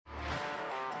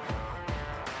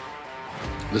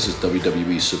This is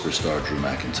WWE superstar Drew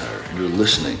McIntyre, and you're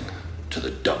listening to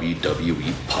the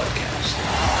WWE Podcast.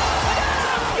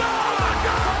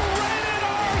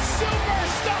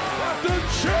 The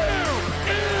champ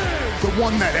is the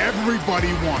one that everybody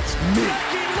wants, me.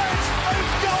 Becky Lynch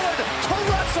is going to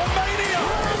WrestleMania.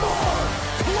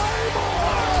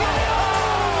 Claymore!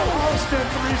 Austin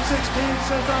 316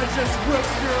 says I just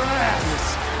whipped your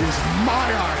ass. This is my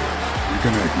iron. You're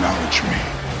going to acknowledge me.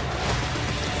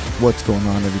 What's going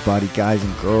on, everybody, guys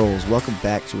and girls? Welcome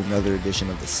back to another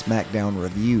edition of the SmackDown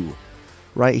Review,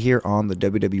 right here on the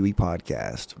WWE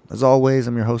Podcast. As always,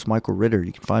 I'm your host, Micheal Ritter.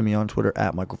 You can find me on Twitter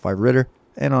at Micheal5Ritter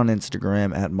and on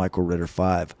Instagram at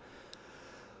MichealRitter5.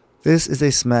 This is a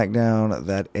SmackDown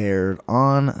that aired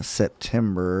on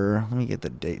September, let me get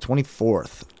the date,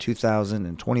 24th,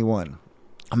 2021.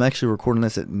 I'm actually recording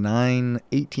this at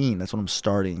 9:18. That's when I'm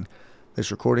starting this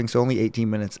recording, so only 18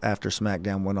 minutes after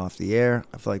SmackDown went off the air.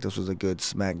 I feel like this was a good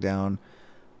SmackDown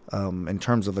in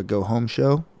terms of a go-home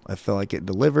show. I feel like it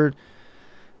delivered,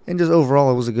 and just overall,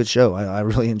 it was a good show. I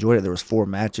really enjoyed it. There was 4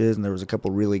 matches, and there was a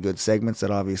couple really good segments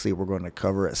that obviously we're going to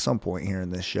cover at some point here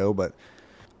in this show, but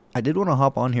I did want to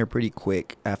hop on here pretty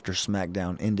quick after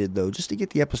SmackDown ended, though, just to get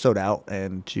the episode out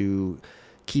and to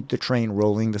keep the train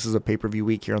rolling. This is a pay-per-view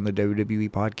week here on the WWE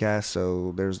Podcast,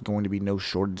 so there's going to be no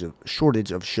shortage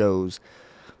of shows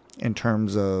in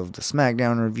terms of the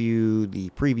SmackDown review,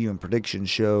 the preview and prediction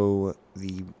show,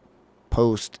 the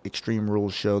post Extreme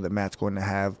Rules show that Matt's going to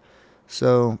have.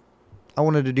 So I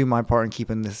wanted to do my part in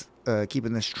keeping this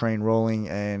train rolling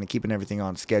and keeping everything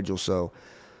on schedule. So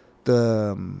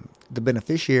the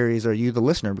beneficiaries are you, the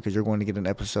listener, because you're going to get an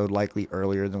episode likely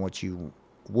earlier than what you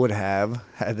would have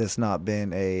had this not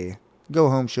been a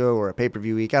go-home show or a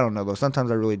pay-per-view week. I don't know, though. Sometimes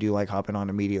I really do like hopping on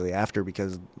immediately after,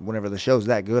 because whenever the show's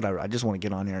that good, I just want to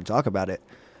get on here and talk about it.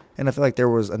 And I feel like there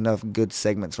was enough good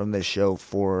segments from this show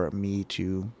for me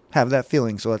to have that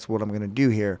feeling, so that's what I'm going to do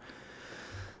here.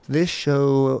 This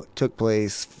show took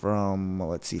place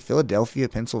from, Philadelphia,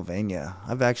 Pennsylvania.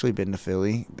 I've actually been to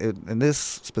Philly. In this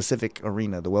specific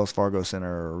arena, the Wells Fargo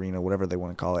Center Arena, whatever they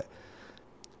want to call it,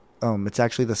 it's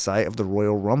actually the site of the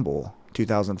Royal Rumble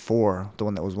 2004, the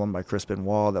one that was won by Chris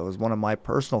Benoit. That was one of my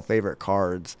personal favorite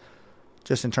cards,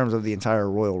 just in terms of the entire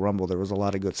Royal Rumble. There was a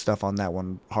lot of good stuff on that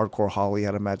one. Hardcore Holly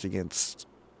had a match against,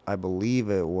 I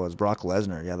believe it was Brock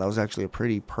Lesnar. Yeah, that was actually a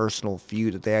pretty personal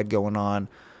feud that they had going on,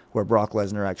 where Brock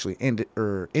Lesnar actually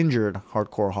injured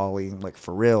Hardcore Holly, like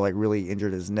for real, like really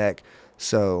injured his neck.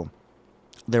 So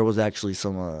there was actually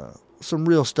some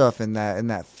real stuff in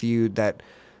that feud that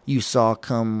you saw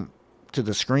come to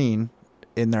the screen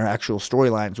in their actual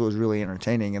storylines. It was really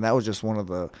entertaining, and that was just one of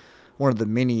the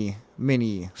many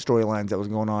storylines that was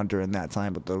going on during that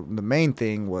time. But the main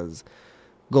thing was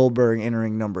Goldberg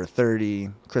entering number 30,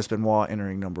 Chris Benoit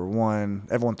entering number 1.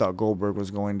 Everyone thought Goldberg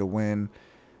was going to win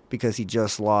because he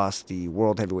just lost the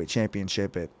World Heavyweight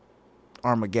Championship at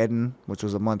Armageddon, which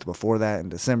was a month before that in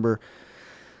December.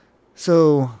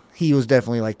 So he was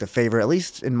definitely like the favorite, at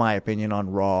least in my opinion, on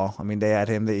Raw. I mean, they had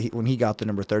him, when he got the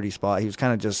number 30 spot, he was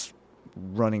kind of just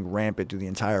running rampant through the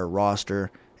entire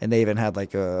roster. And they even had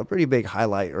like a pretty big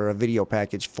highlight or a video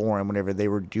package for him whenever they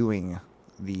were doing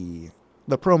the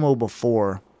promo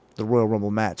before the Royal Rumble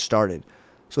match started.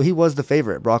 So he was the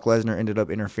favorite. Brock Lesnar ended up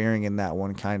interfering in that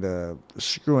one, kind of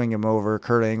screwing him over.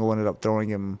 Kurt Angle ended up throwing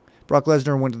him. Brock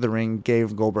Lesnar went to the ring,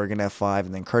 gave Goldberg an F5,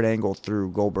 and then Kurt Angle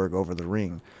threw Goldberg over the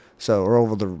ring. Or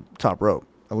over the top rope,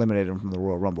 eliminated him from the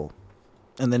Royal Rumble.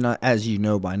 And then, as you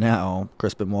know by now,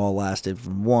 Chris Benoit lasted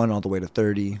from 1 all the way to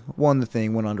 30, won the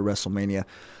thing, went on to WrestleMania.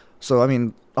 So, I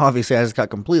mean, obviously I just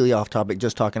got completely off topic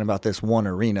just talking about this one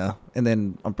arena. And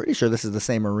then I'm pretty sure this is the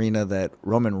same arena that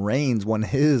Roman Reigns won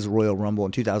his Royal Rumble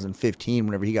in 2015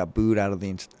 whenever he got booed out of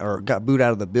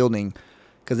the building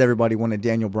because everybody wanted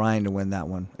Daniel Bryan to win that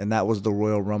one. And that was the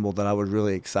Royal Rumble that I was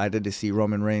really excited to see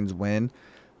Roman Reigns win.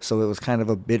 So it was kind of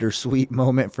a bittersweet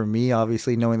moment for me,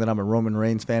 obviously, knowing that I'm a Roman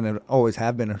Reigns fan and always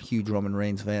have been a huge Roman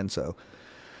Reigns fan. So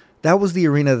that was the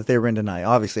arena that they were in tonight.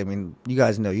 Obviously, I mean, you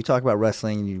guys know, you talk about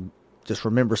wrestling and you just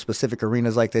remember specific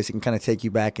arenas like this. It can kind of take you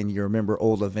back and you remember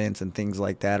old events and things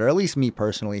like that, or at least me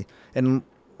personally. And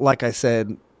like I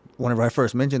said, whenever I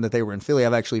first mentioned that they were in Philly,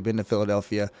 I've actually been to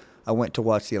Philadelphia. I went to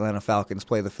watch the Atlanta Falcons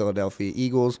play the Philadelphia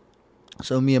Eagles.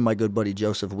 So me and my good buddy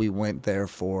Joseph, we went there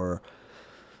for,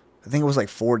 I think it was like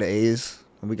 4 days,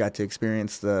 and we got to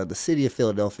experience the city of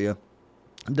Philadelphia.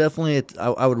 Definitely,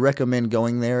 I would recommend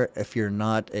going there if you're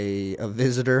not a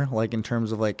visitor, like in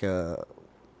terms of like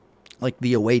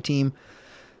the away team.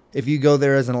 if you go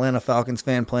there as an Atlanta Falcons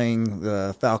fan playing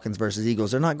the Falcons versus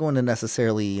Eagles, they're not going to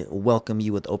necessarily welcome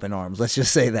you with open arms. Let's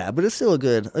just say that. But it's still a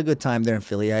good time there in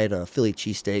Philly. I had a Philly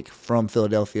cheesesteak from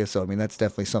Philadelphia, so I mean that's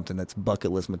definitely something that's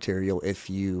bucket list material if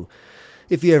you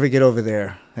ever get over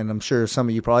there. And I'm sure some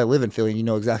of you probably live in Philly and you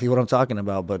know exactly what I'm talking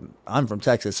about, but I'm from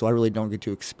Texas, so I really don't get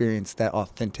to experience that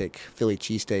authentic Philly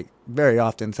cheesesteak very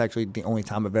often. It's actually the only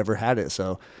time I've ever had it,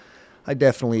 so I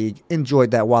definitely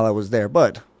enjoyed that while I was there.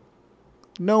 But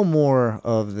no more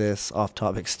of this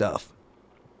off-topic stuff.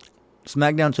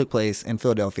 SmackDown took place in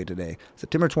Philadelphia today,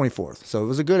 September 24th. So it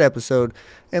was a good episode,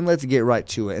 and let's get right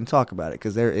to it and talk about it,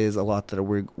 because there is a lot that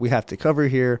we have to cover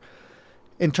here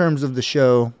in terms of the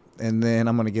show. And then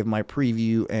I'm going to give my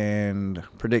preview and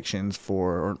predictions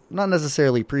or not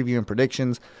necessarily preview and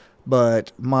predictions,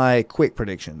 but my quick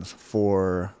predictions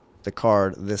for the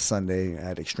card this Sunday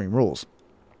at Extreme Rules.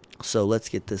 So let's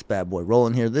get this bad boy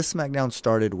rolling here. This SmackDown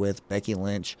started with Becky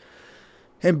Lynch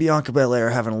and Bianca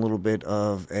Belair having a little bit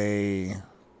of a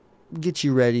get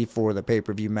you ready for the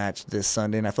pay-per-view match this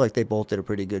Sunday. And I feel like they both did a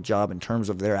pretty good job in terms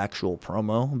of their actual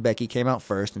promo. Becky came out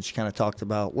first, and she kind of talked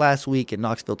about last week in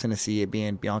Knoxville, Tennessee, it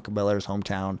being Bianca Belair's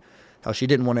hometown, how she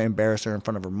didn't want to embarrass her in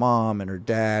front of her mom and her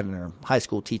dad and her high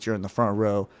school teacher in the front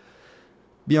row.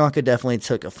 Bianca definitely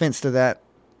took offense to that.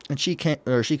 And she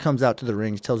comes out to the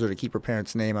ring, tells her to keep her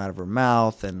parents' name out of her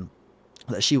mouth, and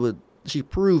that she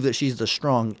proved that she's the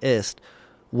strongest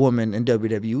woman in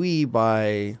WWE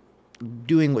by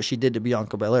doing what she did to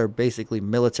Bianca Belair, basically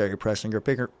military pressing her,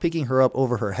 picking her up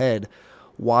over her head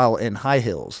while in high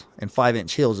heels, and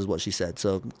 5-inch heels is what she said.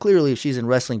 So clearly if she's in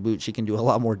wrestling boots, she can do a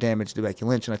lot more damage to Becky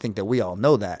Lynch, and I think that we all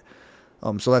know that.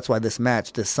 So that's why this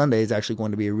match this Sunday is actually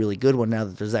going to be a really good one now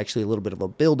that there's actually a little bit of a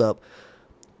build-up.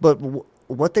 But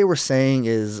what they were saying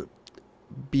is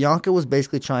Bianca was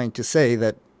basically trying to say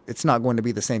that it's not going to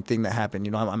be the same thing that happened.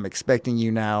 You know, I'm expecting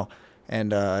you now,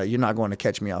 and you're not going to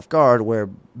catch me off guard, where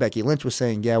Becky Lynch was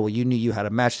saying, yeah, well, you knew you had a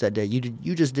match that day. You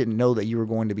just didn't know that you were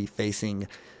going to be facing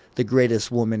the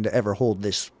greatest woman to ever hold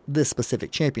this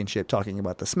specific championship, talking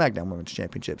about the SmackDown Women's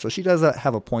Championship. So she does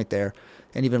have a point there,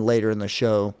 and even later in the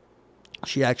show,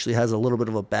 she actually has a little bit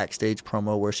of a backstage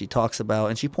promo where she talks about,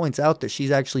 and she points out that she's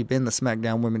actually been the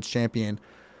SmackDown Women's Champion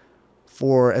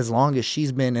for as long as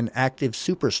she's been an active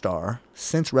superstar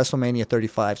since WrestleMania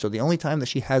 35. So the only time that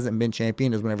she hasn't been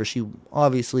champion is whenever she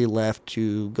obviously left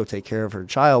to go take care of her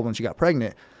child when she got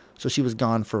pregnant. So she was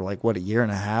gone for a year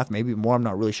and a half, maybe more. I'm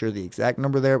not really sure the exact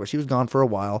number there, but she was gone for a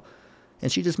while.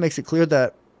 And she just makes it clear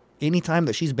that any time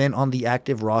that she's been on the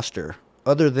active roster,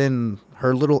 other than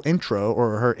her little intro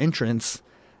or her entrance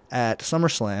at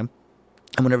SummerSlam,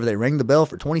 and whenever they rang the bell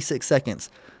for 26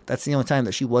 seconds, that's the only time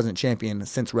that she wasn't champion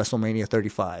since WrestleMania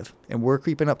 35. And we're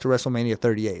creeping up to WrestleMania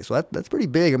 38. So that's pretty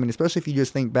big. I mean, especially if you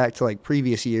just think back to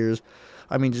previous years.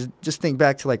 I mean, just think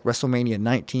back to WrestleMania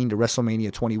 19 to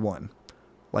WrestleMania 21.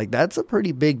 That's a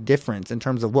pretty big difference in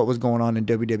terms of what was going on in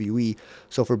WWE.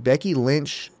 So for Becky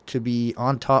Lynch to be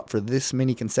on top for this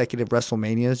many consecutive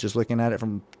WrestleManias, just looking at it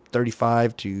from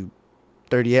 35 to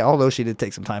 38, although she did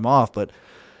take some time off, but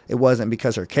it wasn't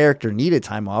because her character needed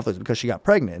time off. It was because she got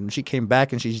pregnant, and she came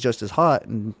back and she's just as hot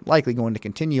and likely going to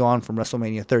continue on from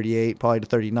WrestleMania 38 probably to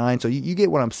 39. So you get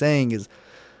what I'm saying is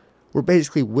we're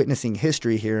basically witnessing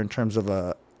history here in terms of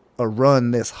a run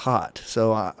this hot.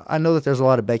 So I know that there's a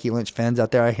lot of Becky Lynch fans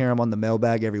out there. I hear them on the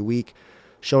mailbag every week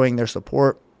showing their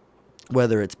support,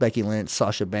 whether it's Becky Lynch,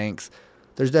 Sasha Banks.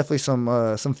 There's definitely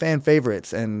some fan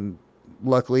favorites, and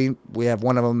luckily we have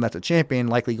one of them that's a champion,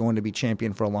 likely going to be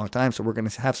champion for a long time. So we're going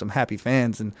to have some happy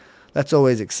fans, and that's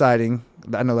always exciting.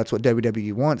 I know that's what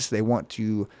WWE wants. They want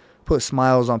to put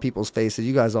smiles on people's faces.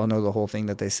 You guys all know the whole thing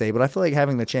that they say, but I feel like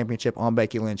having the championship on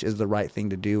Becky Lynch is the right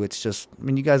thing to do. It's just, I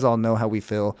mean, you guys all know how we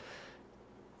feel.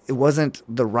 It wasn't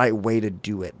the right way to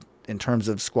do it in terms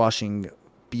of squashing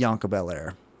Bianca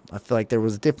Belair. I feel like there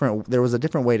was a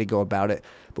different way to go about it,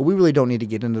 but we really don't need to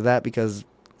get into that because,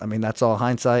 I mean, that's all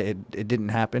hindsight. It didn't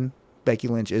happen. Becky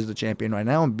Lynch is the champion right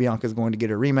now, and Bianca's going to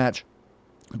get a rematch.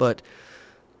 But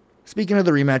speaking of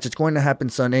the rematch, it's going to happen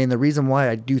Sunday, and the reason why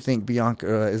I do think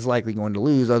Bianca is likely going to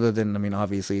lose, other than, I mean,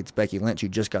 obviously it's Becky Lynch who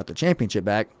just got the championship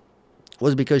back,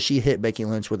 was because she hit Becky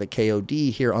Lynch with a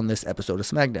KOD here on this episode of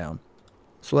SmackDown.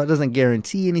 So that doesn't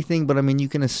guarantee anything, but I mean, you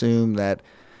can assume that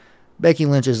Becky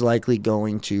Lynch is likely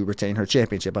going to retain her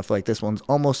championship. I feel like this one's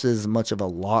almost as much of a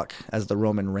lock as the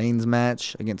Roman Reigns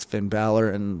match against Finn Balor,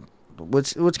 and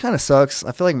which kind of sucks.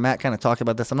 I feel like Matt kind of talked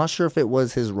about this. I'm not sure if it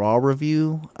was his Raw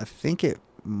review. I think it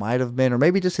might have been, or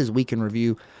maybe just his weekend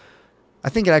review. I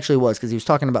think it actually was, because he was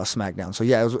talking about SmackDown. So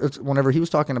yeah, it's whenever he was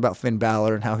talking about Finn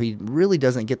Balor and how he really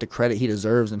doesn't get the credit he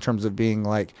deserves in terms of being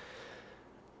like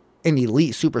an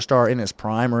elite superstar in his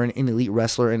prime, or an elite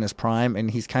wrestler in his prime,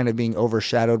 and he's kind of being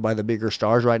overshadowed by the bigger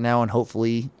stars right now, and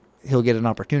hopefully he'll get an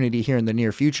opportunity here in the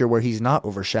near future where he's not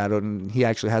overshadowed and he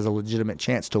actually has a legitimate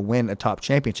chance to win a top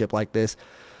championship like this.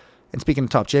 And speaking of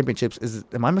top championships,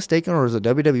 am I mistaken, or is the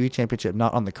WWE Championship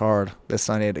not on the card this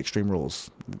Sunday at Extreme Rules?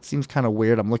 It seems kind of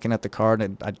weird. I'm looking at the card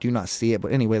and I do not see it.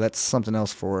 But anyway, that's something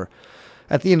else for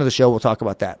at the end of the show. We'll talk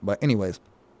about that. But anyways,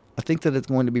 I think that it's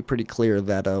going to be pretty clear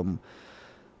that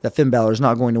that Finn Balor is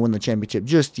not going to win the championship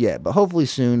just yet. But hopefully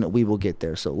soon we will get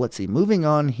there. So let's see. Moving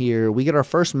on here, we get our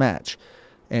first match.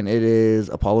 And it is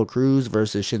Apollo Crews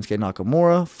versus Shinsuke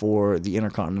Nakamura for the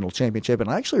Intercontinental Championship. And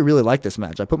I actually really like this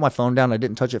match. I put my phone down. I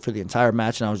didn't touch it for the entire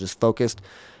match, and I was just focused.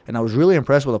 And I was really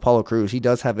impressed with Apollo Crews. He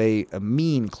does have a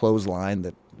mean clothesline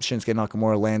that Shinsuke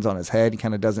Nakamura lands on his head. He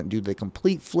kind of doesn't do the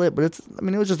complete flip, but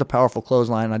it was just a powerful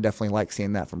clothesline. I definitely like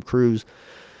seeing that from Crews.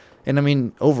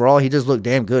 And, overall, he just looked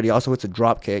damn good. He also hits a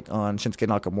drop kick on Shinsuke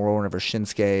Nakamura whenever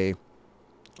Shinsuke,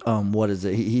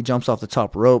 he jumps off the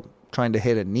top rope, trying to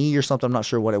hit a knee or something. I'm not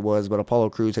sure what it was, but Apollo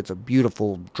Crews hits a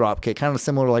beautiful drop kick, kind of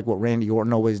similar to like what Randy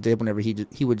Orton always did whenever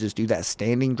he would just do that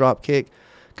standing drop kick,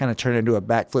 kind of turn into a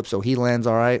backflip so he lands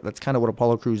all right. That's kind of what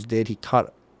Apollo Crews did. He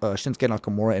caught Shinsuke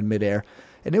Nakamura in midair,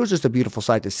 and it was just a beautiful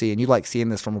sight to see, and you like seeing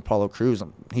this from Apollo Crews.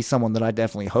 He's someone that I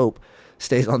definitely hope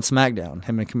stays on SmackDown.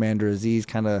 Him and Commander Aziz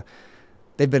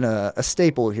they've been a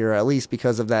staple here, at least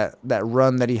because of that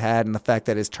run that he had and the fact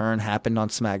that his turn happened on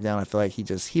SmackDown. I feel like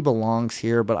he belongs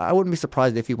here, but I wouldn't be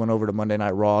surprised if he went over to Monday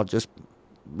Night Raw, just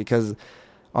because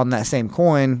on that same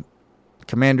coin,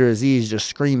 Commander Aziz just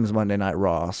screams Monday Night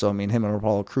Raw. So, him and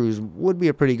Apollo Crews would be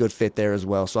a pretty good fit there as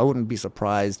well. So I wouldn't be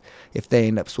surprised if they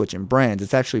end up switching brands.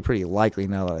 It's actually pretty likely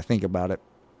now that I think about it.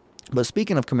 But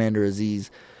speaking of Commander Aziz,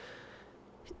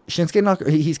 Shinsuke Nakamura,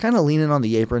 he's kind of leaning on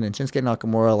the apron, and Shinsuke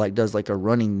Nakamura does a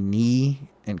running knee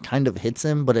and kind of hits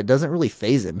him, but it doesn't really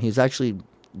faze him. He's actually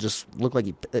just looked like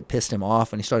it pissed him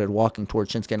off, and he started walking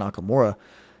towards Shinsuke Nakamura,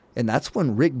 and that's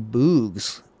when Rick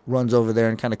Boogs runs over there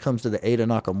and kind of comes to the aid of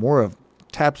Nakamura,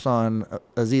 taps on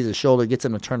Aziz's shoulder, gets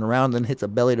him to turn around, then hits a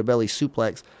belly-to-belly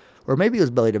suplex, or maybe it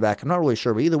was belly-to-back. I'm not really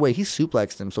sure, but either way, he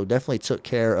suplexed him, so definitely took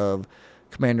care of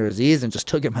Commander Aziz and just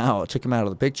took him out of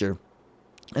the picture.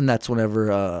 And that's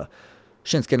whenever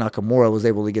Shinsuke Nakamura was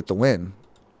able to get the win.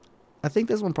 I think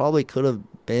this one probably could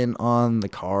have been on the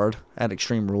card at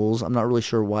Extreme Rules. I'm not really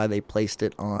sure why they placed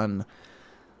it on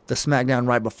the SmackDown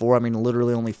right before.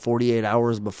 Literally only 48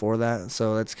 hours before that.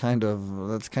 So that's kind of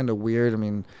weird.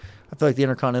 I feel like the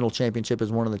Intercontinental Championship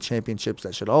is one of the championships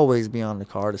that should always be on the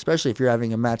card, especially if you're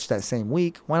having a match that same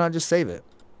week. Why not just save it?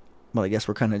 Well, I guess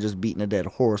we're kind of just beating a dead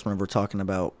horse whenever we're talking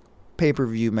about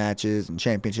pay-per-view matches and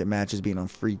championship matches being on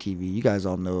free TV. You guys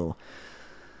all know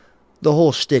the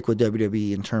whole shtick with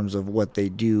WWE in terms of what they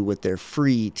do with their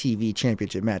free TV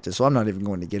championship matches, so I'm not even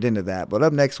going to get into that. But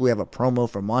up next, we have a promo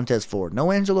from Montez Ford.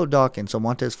 No Angelo Dawkins, so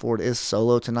Montez Ford is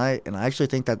solo tonight, and I actually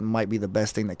think that might be the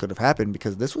best thing that could have happened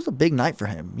because this was a big night for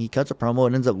him. He cuts a promo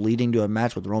and ends up leading to a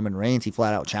match with Roman Reigns. He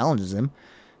flat out challenges him.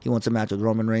 He wants a match with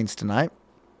Roman Reigns tonight.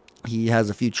 He has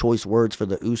a few choice words for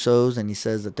the Usos, and he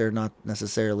says that they're not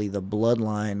necessarily the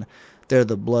bloodline. They're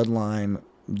the bloodline,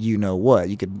 you know what.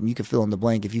 You could fill in the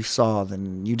blank. If you saw,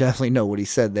 then you definitely know what he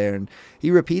said there. And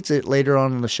he repeats it later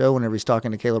on in the show whenever he's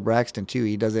talking to Caleb Braxton, too.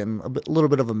 He does it in a little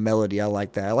bit of a melody. I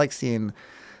like that. I like seeing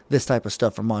this type of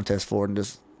stuff from Montez Ford. And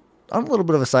just on a little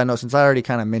bit of a side note, since I already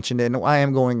kind of mentioned it, and I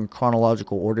am going in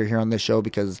chronological order here on this show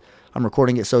because I'm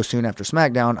recording it so soon after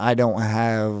SmackDown, I don't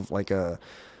have a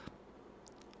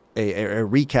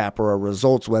recap or a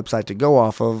results website to go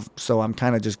off of, so I'm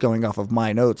kind of just going off of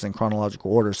my notes in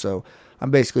chronological order. So I'm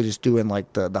basically just doing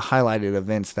the highlighted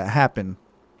events that happen.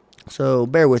 So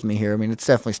bear with me here. It's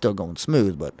definitely still going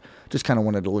smooth, but just kind of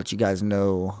wanted to let you guys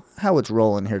know how it's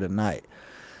rolling here tonight.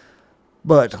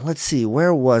 But let's see,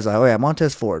 where was I? Oh yeah,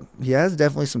 Montez Ford. He has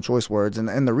definitely some choice words,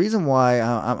 and the reason why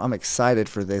I'm excited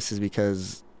for this is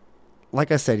because,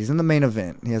 like I said, he's in the main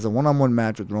event. He has a one-on-one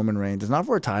match with Roman Reigns. It's not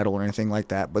for a title or anything like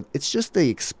that, but it's just the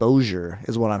exposure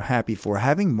is what I'm happy for.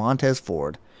 Having Montez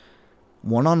Ford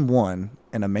one-on-one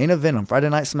in a main event on Friday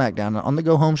Night SmackDown on the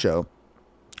Go Home show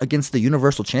against the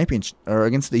Universal Champion,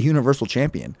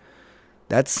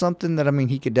 that's something that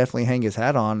he could definitely hang his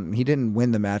hat on. He didn't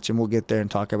win the match, and we'll get there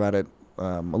and talk about it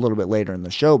a little bit later in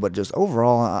the show. But just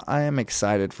overall, I am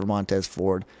excited for Montez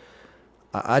Ford.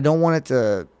 I don't want it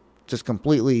to just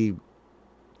completely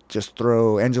just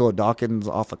throw Angelo Dawkins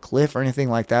off a cliff or anything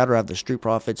like that, or have the Street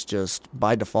Profits just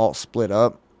by default split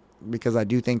up, because I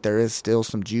do think there is still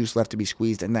some juice left to be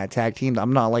squeezed in that tag team.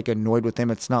 I'm not annoyed with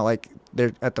them. It's not like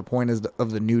they're at the point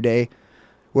of the New Day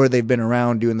where they've been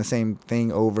around doing the same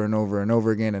thing over and over and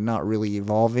over again and not really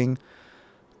evolving.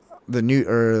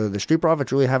 The Street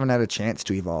Profits really haven't had a chance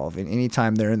to evolve. And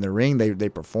anytime they're in the ring, they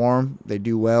perform, they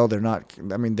do well. They're not.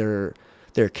 I mean, their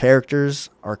characters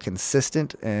are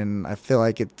consistent, and I feel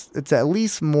like it's at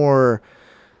least more.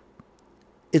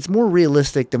 It's more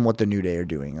realistic than what the New Day are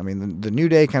doing. I mean, the New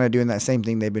Day kind of doing that same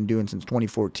thing they've been doing since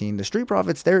 2014. The Street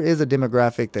Profits, there is a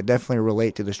demographic that definitely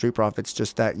relate to the Street Profits,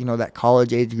 just that, that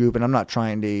college age group. And I'm not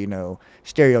trying to,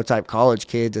 stereotype college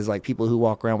kids as like people who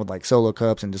walk around with like solo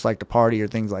cups and just like to party or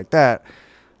things like that.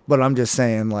 But I'm just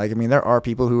saying, like, I mean, there are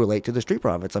people who relate to the Street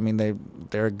Profits. I mean,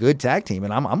 they're a good tag team,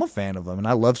 and I'm a fan of them. And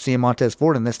I love seeing Montez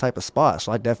Ford in this type of spot.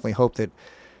 So I definitely hope that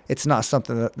it's not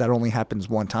something that only happens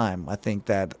one time. I think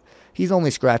that he's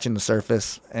only scratching the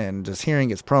surface, and just hearing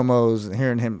his promos and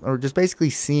hearing him, or just basically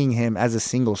seeing him as a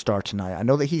single star tonight. I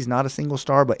know that he's not a single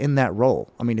star, but in that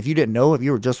role. I mean, if you didn't know, if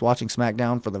you were just watching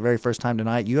SmackDown for the very first time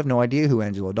tonight, you have no idea who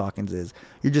Angelo Dawkins is.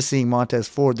 You're just seeing Montez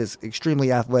Ford, this extremely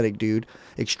athletic dude,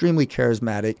 extremely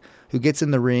charismatic, who gets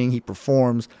in the ring, he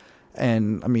performs.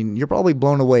 And, I mean, you're probably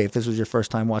blown away if this was your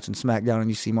first time watching SmackDown and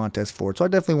you see Montez Ford. So I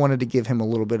definitely wanted to give him a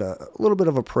little bit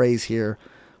of a praise here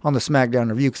on the SmackDown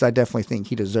review, because I definitely think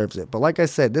he deserves it. But like I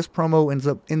said, this promo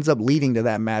ends up leading to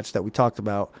that match that we talked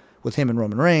about with him and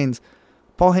Roman Reigns.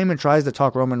 Paul Heyman tries to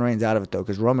talk Roman Reigns out of it, though,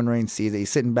 because Roman Reigns sees that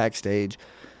he's sitting backstage,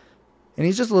 and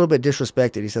he's just a little bit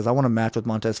disrespected. He says, I want to match with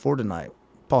Montez Ford tonight.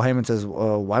 Paul Heyman says,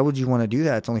 why would you want to do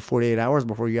that? It's only 48 hours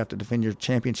before you have to defend your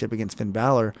championship against Finn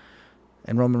Balor.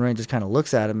 And Roman Reigns just kind of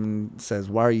looks at him and says,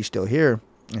 why are you still here?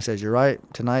 And he says, you're right.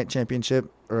 Tonight,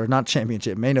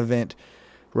 main event,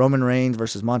 Roman Reigns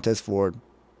versus Montez Ford.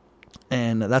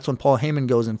 And that's when Paul Heyman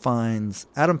goes and finds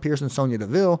Adam Pearce and Sonya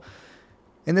Deville.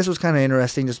 And this was kind of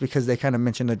interesting just because they kind of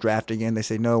mentioned the draft again. They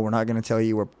say, no, we're not going to tell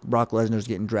you where Brock Lesnar's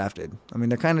getting drafted. I mean,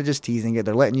 they're kind of just teasing it.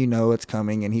 They're letting you know it's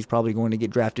coming, and he's probably going to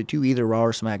get drafted to either Raw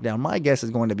or SmackDown. My guess is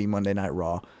going to be Monday Night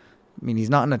Raw. I mean, he's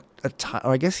not in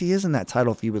or I guess he is in that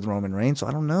title feud with Roman Reigns, so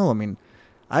I don't know. I mean,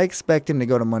 I expect him to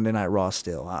go to Monday Night Raw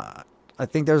still. I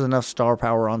think there's enough star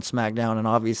power on SmackDown, and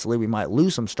obviously we might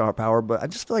lose some star power, but I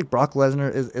just feel like Brock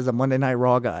Lesnar is a Monday Night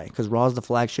Raw guy, because Raw is the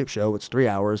flagship show. It's 3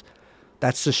 hours.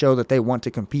 That's the show that they want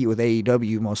to compete with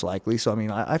AEW most likely. So, I mean,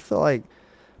 I feel like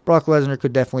Brock Lesnar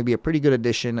could definitely be a pretty good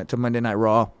addition to Monday Night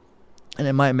Raw, and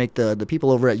it might make the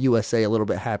people over at USA a little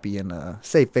bit happy and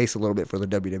save face a little bit for the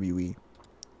WWE.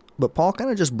 But Paul kind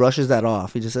of just brushes that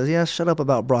off. He just says, yeah, shut up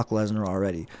about Brock Lesnar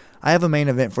already. I have a main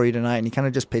event for you tonight, and he kind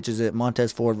of just pitches it,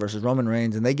 Montez Ford versus Roman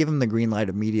Reigns, and they give him the green light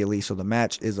immediately, so the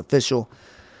match is official,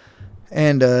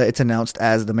 and it's announced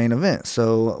as the main event,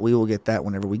 so we will get that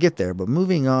whenever we get there. But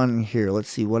moving on here, let's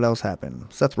see what else happened.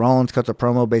 Seth Rollins cuts a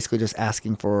promo basically just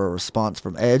asking for a response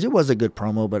from Edge. It was a good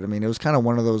promo, but I mean, it was kind of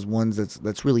one of those ones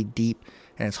that's really deep,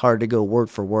 and it's hard to go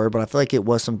word for word, but I feel like it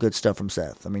was some good stuff from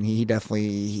Seth. I mean, he definitely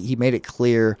he made it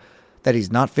clear that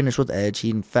he's not finished with Edge. He,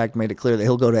 in fact, made it clear that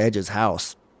he'll go to Edge's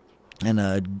house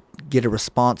and get a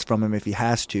response from him if he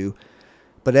has to.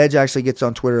 But Edge actually gets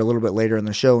on Twitter a little bit later in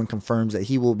the show and confirms that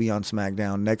he will be on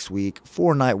SmackDown next week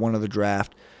for night one of the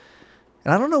draft.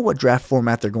 And I don't know what draft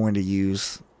format they're going to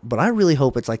use, but I really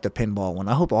hope it's like the pinball one.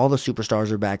 I hope all the superstars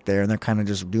are back there and they're kind of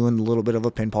just doing a little bit of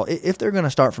a pinball. If they're going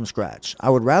to start from scratch, I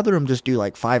would rather them just do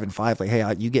like 5 and 5. Like,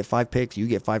 hey, you get 5 picks, you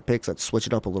get 5 picks. Let's switch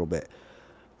it up a little bit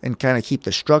and kind of keep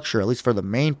the structure, at least for the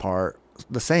main part,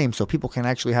 the same, so people can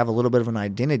actually have a little bit of an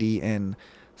identity and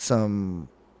some,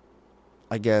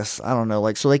 I guess, I don't know,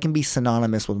 like, so they can be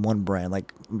synonymous with one brand.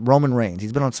 Like Roman Reigns,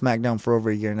 he's been on SmackDown for over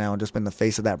a year now and just been the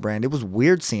face of that brand. It was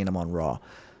weird seeing him on Raw.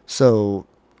 So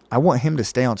I want him to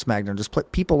stay on SmackDown. Just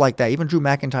put people like that, even Drew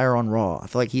McIntyre on Raw. I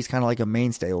feel like he's kind of like a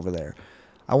mainstay over there.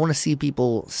 I want to see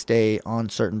people stay on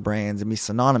certain brands and be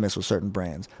synonymous with certain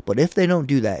brands. But if they don't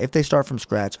do that, if they start from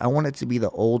scratch, I want it to be the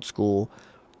old school,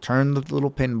 turn the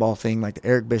little pinball thing like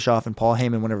Eric Bischoff and Paul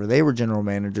Heyman whenever they were general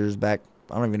managers back,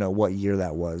 I don't even know what year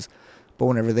that was, but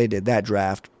whenever they did that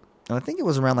draft, and I think it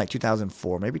was around like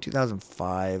 2004, maybe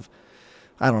 2005,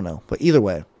 I don't know. But either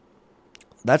way,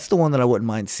 that's the one that I wouldn't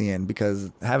mind seeing,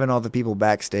 because having all the people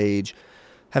backstage,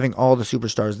 having all the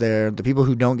superstars there, the people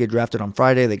who don't get drafted on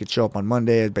Friday, they could show up on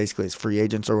Monday basically as free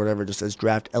agents or whatever, just as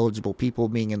draft eligible people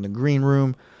being in the green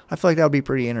room. I feel like that would be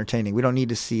pretty entertaining. We don't need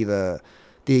to see the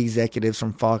executives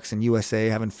from Fox and USA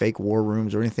having fake war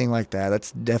rooms or anything like that.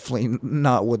 That's definitely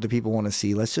not what the people want to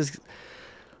see. Let's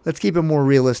keep it more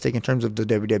realistic in terms of the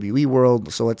WWE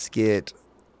world. So let's get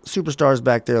superstars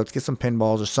back there. Let's get some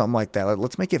pinballs or something like that.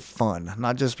 Let's make it fun,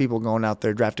 not just people going out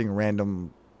there drafting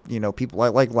random, people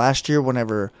like last year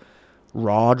whenever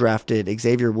Raw drafted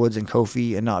Xavier Woods and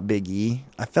Kofi and not Big E.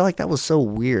 I felt like that was so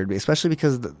weird, especially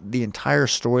because the entire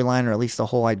storyline, or at least the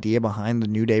whole idea behind the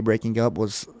New Day breaking up,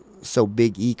 was so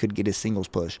Big E could get his singles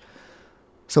push.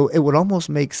 So it would almost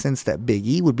make sense that Big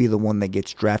E would be the one that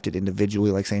gets drafted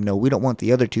individually, like saying, no, we don't want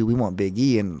the other two, we want Big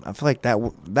E. And I feel like that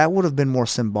would have been more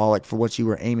symbolic for what you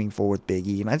were aiming for with Big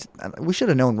E. And we should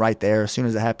have known right there as soon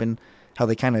as it happened how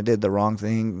they kind of did the wrong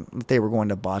thing, that they were going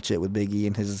to botch it with Big E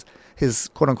and his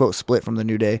quote-unquote split from the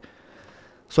New Day.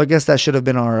 So I guess that should have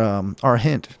been our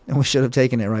hint, and we should have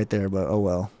taken it right there, but oh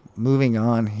well. Moving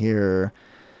on here.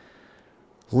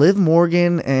 Liv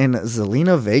Morgan and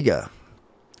Zelina Vega.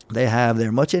 They have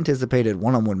their much-anticipated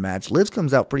one-on-one match. Liv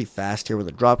comes out pretty fast here with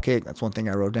a dropkick. That's one thing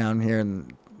I wrote down here.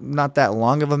 And not that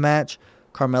long of a match.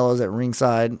 Carmella's at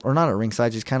ringside. Or not at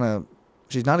ringside.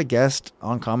 She's not a guest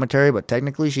on commentary, but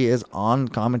technically she is on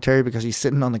commentary because she's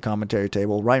sitting on the commentary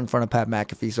table right in front of Pat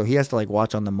McAfee. So he has to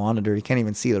watch on the monitor. He can't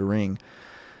even see the ring.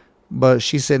 But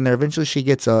she's sitting there. Eventually she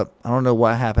gets up. I don't know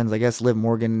what happens. I guess Liv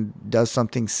Morgan does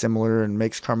something similar and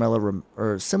makes Carmella,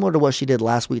 or similar to what she did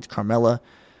last week to Carmella,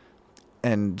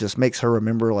 and just makes her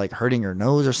remember hurting her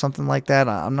nose or something like that.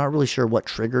 I'm not really sure what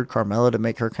triggered Carmella to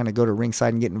make her kind of go to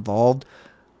ringside and get involved.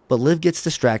 But Liv gets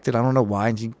distracted. I don't know why.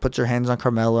 And she puts her hands on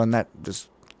Carmella, and that just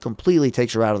completely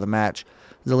takes her out of the match.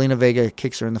 Zelina Vega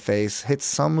kicks her in the face, hits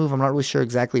some move. I'm not really sure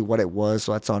exactly what it was,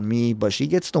 so that's on me. But she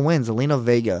gets the win. Zelina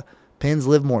Vega pins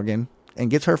Liv Morgan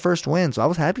and gets her first win. So I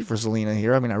was happy for Zelina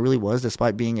here. I mean, I really was,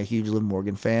 despite being a huge Liv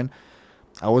Morgan fan.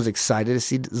 I was excited to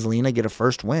see Zelina get a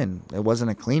first win. It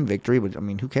wasn't a clean victory, but I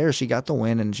mean, who cares? She got the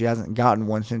win, and she hasn't gotten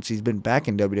one since she's been back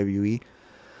in WWE.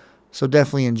 So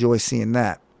definitely enjoy seeing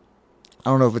that. I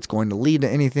don't know if it's going to lead to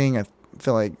anything. I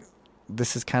feel like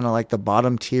this is kind of like the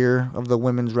bottom tier of the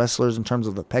women's wrestlers in terms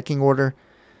of the pecking order.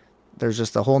 There's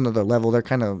just a whole nother level. They're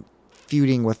kind of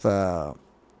feuding with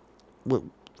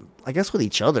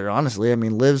each other, honestly. I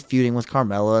mean, Liv's feuding with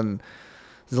Carmella, and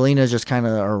Zelina's just kind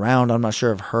of around. I'm not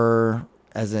sure if her,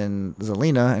 as in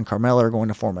Zelina, and Carmella are going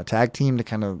to form a tag team to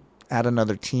kind of add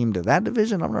another team to that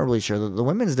division. I'm not really sure. The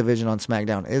women's division on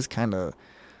SmackDown is kind of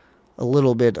a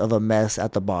little bit of a mess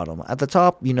at the bottom. At the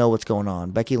top, you know what's going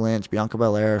on. Becky Lynch, Bianca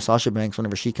Belair, Sasha Banks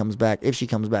whenever she comes back, if she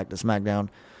comes back to SmackDown.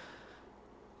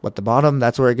 But the bottom,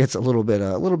 that's where it gets a little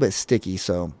bit sticky,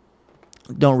 so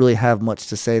don't really have much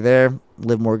to say there.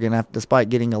 Liv Morgan, despite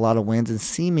getting a lot of wins and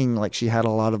seeming like she had a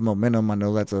lot of momentum, I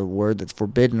know that's a word that's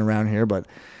forbidden around here, but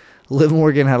Liv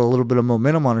Morgan had a little bit of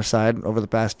momentum on her side over the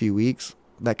past few weeks.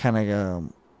 That kind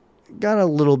of got a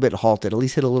little bit halted, at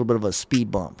least hit a little bit of a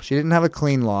speed bump. She didn't have a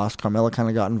clean loss. Carmella kind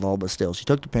of got involved, but still, she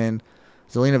took the pin.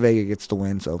 Zelina Vega gets the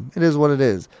win, so it is what it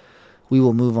is. We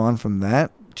will move on from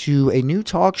that to a new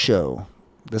talk show.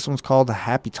 This one's called The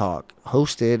Happy Talk,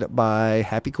 hosted by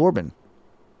Happy Corbin.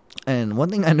 And one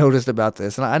thing I noticed about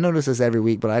this, and I notice this every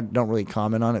week, but I don't really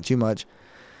comment on it too much,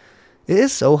 it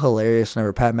is so hilarious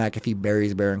whenever Pat McAfee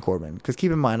buries Baron Corbin. Because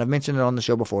keep in mind, I've mentioned it on the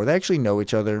show before, they actually know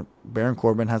each other. Baron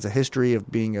Corbin has a history of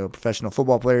being a professional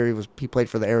football player. He played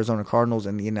for the Arizona Cardinals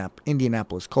and the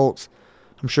Indianapolis Colts.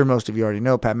 I'm sure most of you already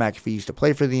know Pat McAfee used to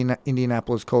play for the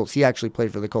Indianapolis Colts. He actually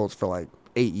played for the Colts for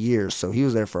 8 years, so he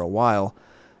was there for a while.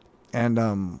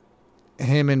 And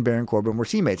him and Baron Corbin were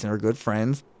teammates and are good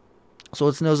friends. So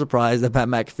it's no surprise that Pat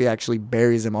McAfee actually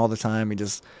buries him all the time. He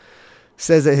just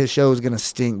says that his show is going to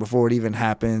stink before it even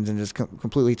happens, and just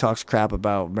completely talks crap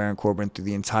about Baron Corbin through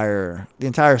the entire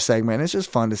segment. It's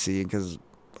just fun to see because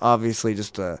obviously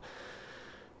just the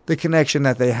connection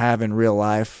that they have in real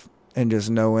life, and just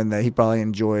knowing that he probably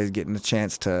enjoys getting a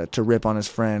chance to rip on his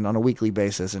friend on a weekly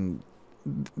basis. And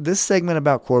this segment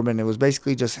about Corbin, it was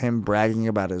basically just him bragging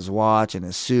about his watch and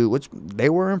his suit, which they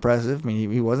were impressive. I mean,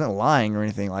 he wasn't lying or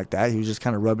anything like that. He was just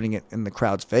kind of rubbing it in the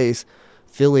crowd's face.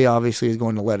 Philly obviously is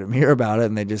going to let him hear about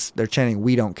it, and they're chanting,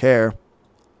 "We don't care."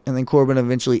 And then Corbin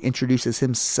eventually introduces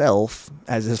himself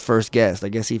as his first guest. I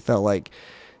guess he felt like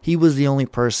he was the only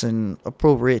person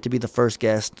appropriate to be the first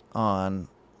guest on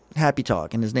Happy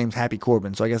Talk, and his name's Happy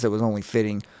Corbin, so I guess it was only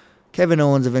fitting. Kevin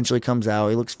Owens eventually comes out.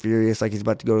 He looks furious, like he's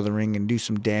about to go to the ring and do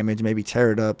some damage, maybe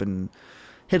tear it up and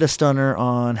hit a stunner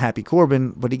on Happy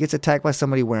Corbin, but he gets attacked by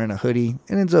somebody wearing a hoodie.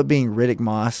 It ends up being Riddick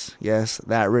Moss. Yes,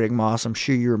 that Riddick Moss. I'm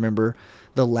sure you remember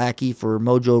the lackey for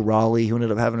Mojo Rawley, who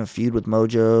ended up having a feud with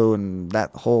Mojo and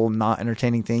that whole not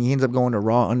entertaining thing. He ends up going to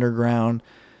Raw Underground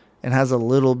and has a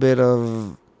little bit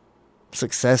of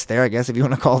success there, I guess, if you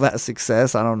want to call that a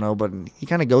success. I don't know, but he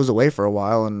kind of goes away for a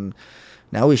while, and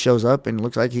now he shows up and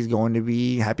looks like he's going to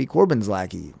be Happy Corbin's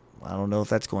lackey. I don't know if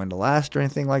that's going to last or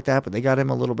anything like that, but they got him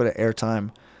a little bit of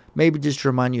airtime. Maybe just to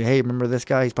remind you, hey, remember this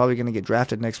guy? He's probably going to get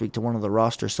drafted next week to one of the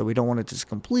rosters, so we don't want to just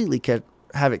completely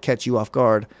have it catch you off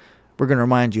guard. we're going to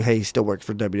remind you, hey, he still works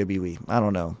for WWE. I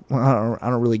don't know. I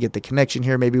don't really get the connection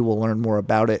here. Maybe we'll learn more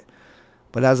about it.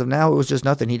 But as of now, it was just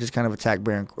nothing. He just kind of attacked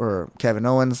Kevin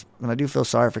Owens. And I do feel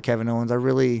sorry for Kevin Owens. I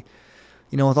really,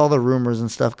 with all the rumors and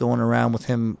stuff going around with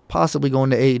him possibly going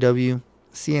to AEW,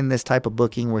 seeing this type of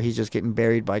booking where he's just getting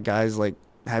buried by guys like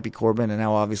Happy Corbin, and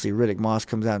now obviously Riddick Moss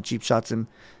comes out and cheap shots him.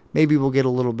 Maybe we'll get a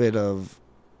little bit of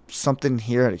something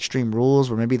here at Extreme Rules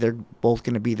where maybe they're both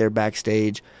going to be there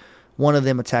backstage. One of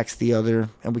them attacks the other,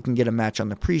 and we can get a match on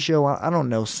the pre-show. I don't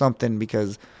know, something,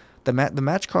 because the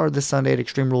match card this Sunday at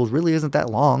Extreme Rules really isn't that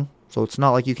long, so it's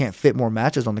not like you can't fit more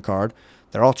matches on the card.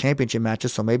 They're all championship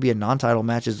matches, so maybe a non-title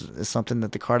match is something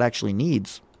that the card actually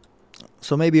needs.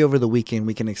 So maybe over the weekend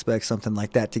we can expect something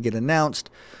like that to get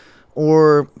announced,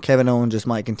 or Kevin Owens just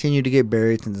might continue to get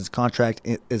buried since his contract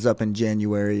is up in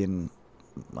January, and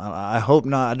I hope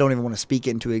not. I don't even want to speak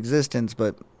it into existence,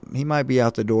 but he might be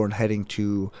out the door and heading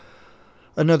to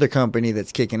another company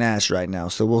that's kicking ass right now,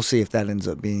 so we'll see if that ends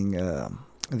up being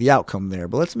the outcome there.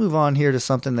 But let's move on here to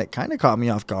something that kind of caught me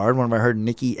off guard whenever I heard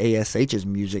Nikki ASH's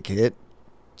music hit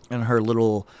and her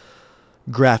little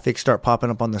graphics start popping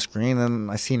up on the screen,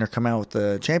 and I seen her come out with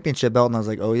the championship belt, and I was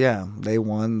like, oh yeah, they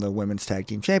won the women's tag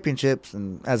team championships.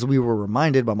 And as we were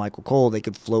reminded by Michael Cole, they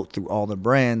could float through all the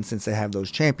brands since they have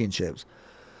those championships.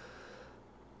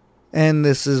 And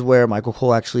this is where Michael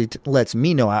Cole actually lets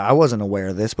me know, I wasn't aware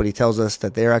of this, but he tells us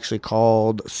that they're actually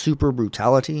called Super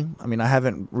Brutality. I mean, I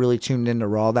haven't really tuned into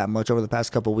Raw that much over the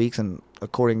past couple of weeks, and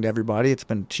according to everybody, it's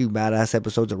been 2 badass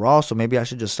episodes of Raw, so maybe I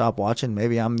should just stop watching.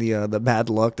 Maybe I'm the bad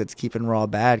luck that's keeping Raw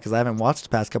bad, because I haven't watched the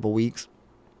past couple of weeks,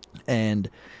 and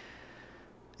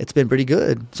it's been pretty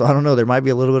good. So I don't know, there might be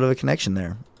a little bit of a connection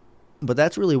there. But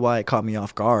that's really why it caught me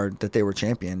off guard that they were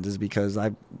champions, is because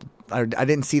I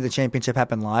didn't see the championship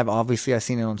happen live. Obviously, I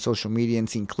seen it on social media and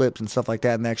seen clips and stuff like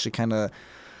that, and they actually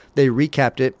they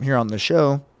recapped it here on the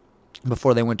show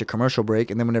before they went to commercial break.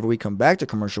 And then whenever we come back to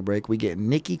commercial break, we get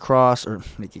Nikki Cross.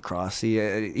 See,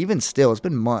 even still, it's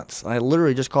been months. I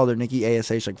literally just called her Nikki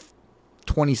ASH like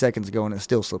 20 seconds ago, and it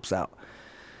still slips out.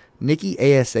 Nikki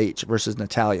ASH versus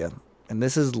Natalya. And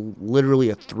this is literally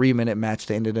a 3-minute match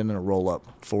that ended in a roll-up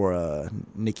for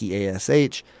Nikki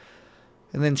ASH.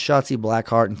 And then Shotzi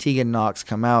Blackheart and Tegan Nox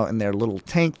come out in their little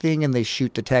tank thing, and they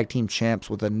shoot the tag team champs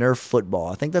with a Nerf football.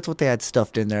 I think that's what they had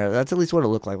stuffed in there. That's at least what it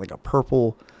looked like a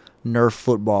purple Nerf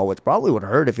football, which probably would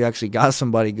have hurt if you actually got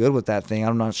somebody good with that thing.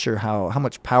 I'm not sure how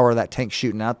much power that tank's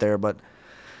shooting out there, but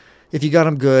if you got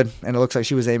them good, and it looks like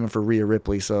she was aiming for Rhea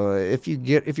Ripley, so if you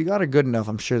got her good enough,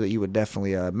 I'm sure that you would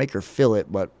definitely make her feel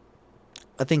it. But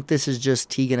I think this is just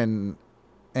Tegan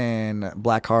and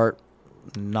Blackheart,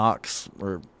 Nox,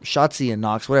 or Shotzi and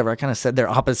Nox, whatever. I kind of said their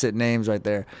opposite names right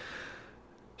there.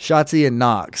 Shotzi and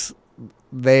Nox,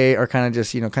 they are kind of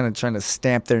just, kind of trying to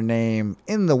stamp their name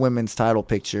in the women's title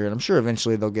picture, and I'm sure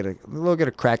eventually they'll get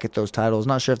a crack at those titles.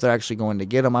 Not sure if they're actually going to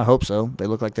get them. I hope so. They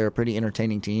look like they're a pretty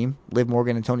entertaining team. Liv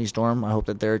Morgan and Toni Storm, I hope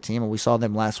that they're a team, and we saw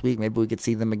them last week. Maybe we could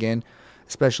see them again,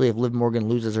 especially if Liv Morgan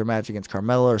loses her match against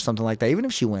Carmella or something like that. Even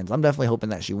if she wins, I'm definitely hoping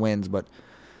that she wins, but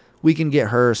we can get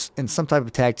her in some type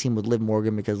of tag team with Liv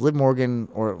Morgan, because Liv Morgan,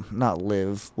 or not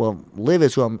Liv, well, Liv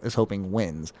is who I'm hoping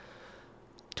wins.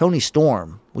 Toni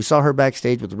Storm, we saw her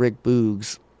backstage with Rick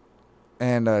Boogs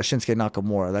and Shinsuke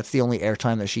Nakamura. That's the only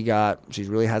airtime that she got. She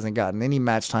really hasn't gotten any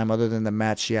match time other than the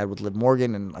match she had with Liv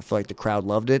Morgan, and I feel like the crowd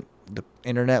loved it. The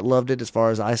internet loved it as far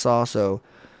as I saw, so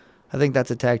I think that's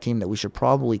a tag team that we should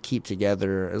probably keep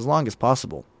together as long as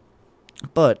possible.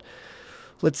 But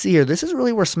let's see here. This is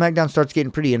really where SmackDown starts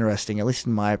getting pretty interesting, at least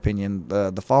in my opinion.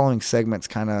 The following segments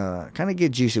kind of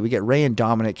get juicy. We get Rey and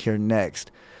Dominic here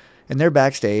next, and they're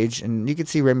backstage, and you can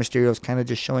see Rey Mysterio's kind of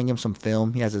just showing him some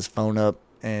film. He has his phone up,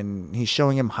 and he's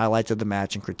showing him highlights of the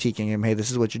match and critiquing him. Hey, this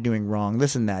is what you're doing wrong,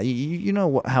 this and that. You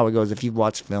know how it goes if you've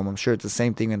watched film. I'm sure it's the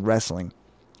same thing in wrestling.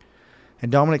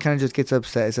 And Dominic kind of just gets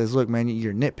upset. He says, look, man,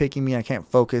 you're nitpicking me. I can't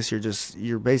focus.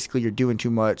 You're doing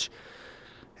too much.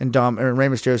 And Rey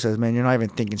Mysterio says, man, you're not even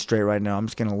thinking straight right now. I'm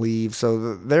just going to leave.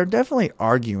 So they're definitely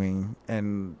arguing,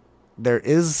 and there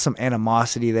is some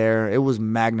animosity there. It was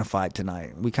magnified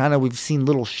tonight. We've seen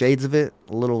little shades of it,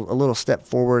 a little step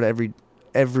forward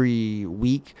every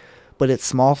week, but it's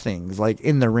small things, like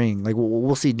in the ring. Like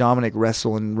we'll see Dominic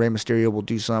wrestle, and Rey Mysterio will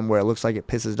do something where it looks like it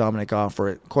pisses Dominic off, or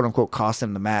it quote-unquote costs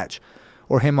him the match.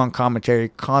 Or him on commentary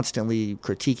constantly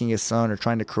critiquing his son or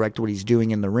trying to correct what he's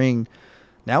doing in the ring.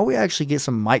 Now we actually get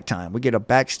some mic time. We get a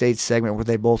backstage segment where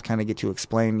they both kind of get to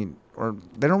explain, or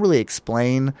they don't really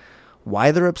explain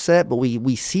why they're upset, but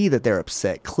we see that they're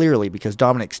upset clearly because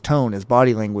Dominic's tone, his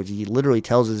body language, he literally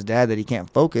tells his dad that he can't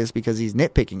focus because he's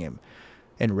nitpicking him.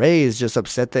 And Ray is just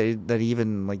upset that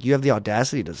even, like, you have the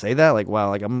audacity to say that. Like, wow,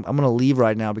 like, I'm going to leave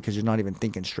right now because you're not even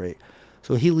thinking straight.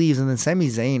 So he leaves, and then Sami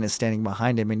Zayn is standing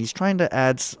behind him, and he's trying to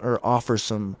add or offer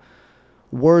some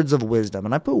words of wisdom.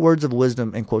 And I put words of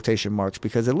wisdom in quotation marks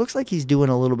because it looks like he's doing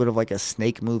a little bit of like a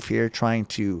snake move here, trying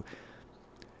to,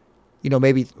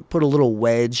 maybe put a little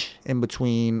wedge in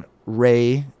between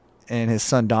Ray and his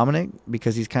son Dominic,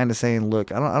 because he's kind of saying,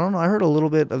 look, I don't know. I heard a little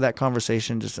bit of that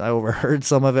conversation. I overheard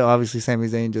some of it. Obviously, Sami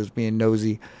Zayn just being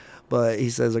nosy. But he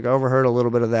says, like, I overheard a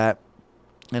little bit of that.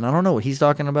 And I don't know what he's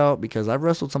talking about, because I've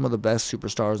wrestled some of the best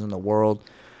superstars in the world.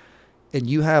 And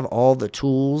you have all the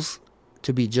tools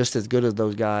to be just as good as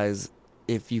those guys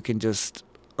if you can just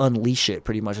unleash it,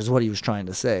 pretty much, is what he was trying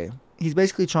to say. He's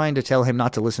basically trying to tell him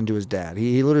not to listen to his dad.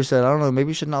 He literally said, I don't know, maybe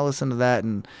you should not listen to that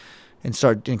and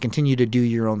start and continue to do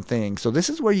your own thing. So this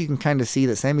is where you can kind of see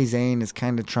that Sami Zayn is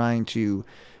kind of trying to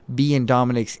be in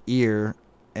Dominic's ear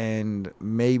and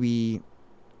maybe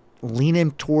lean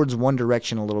him towards one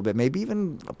direction a little bit, maybe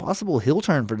even a possible heel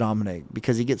turn for Dominic,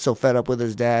 because he gets so fed up with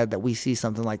his dad that we see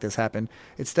something like this happen.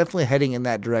 It's definitely heading in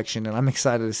that direction, and I'm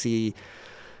excited to see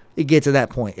it get to that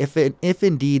point. If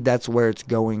indeed that's where it's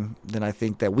going, then I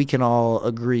think that we can all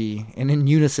agree and in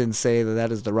unison say that that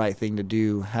is the right thing to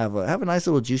do. Have a nice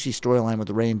little juicy storyline with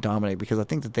Ray and Dominic, because I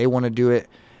think that they want to do it.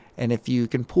 And if you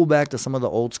can pull back to some of the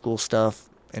old school stuff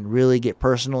and really get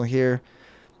personal here,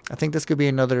 I think this could be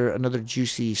another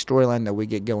juicy storyline that we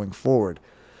get going forward.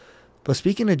 But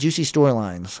speaking of juicy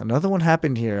storylines, another one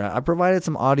happened here. I provided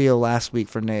some audio last week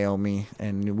for Naomi,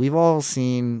 and we've all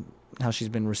seen how she's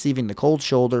been receiving the cold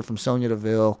shoulder from Sonya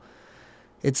Deville.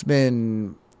 It's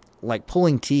been like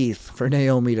pulling teeth for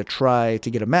Naomi to try to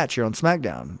get a match here on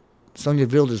SmackDown. Sonya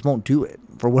Deville just won't do it.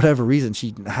 For whatever reason,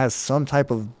 she has some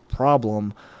type of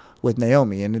problem with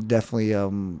Naomi, and it definitely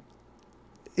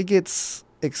it gets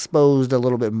exposed a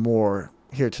little bit more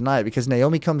here tonight, because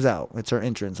Naomi comes out. It's her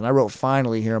entrance, and I wrote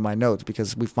finally here in my notes,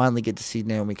 because we finally get to see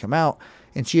Naomi come out,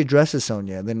 and she addresses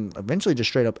Sonya, and then eventually just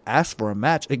straight up asks for a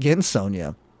match against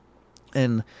Sonya.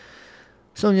 And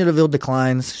Sonya Deville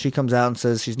declines. She comes out and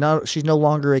says she's no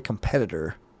longer a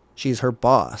competitor. She's her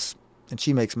boss, and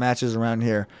she makes matches around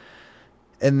here.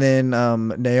 And then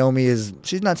Naomi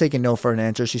she's not taking no for an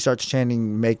answer. She starts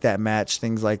chanting, make that match,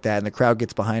 things like that. And the crowd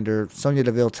gets behind her. Sonya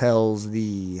Deville tells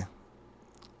the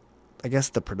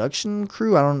production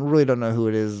crew, I don't know who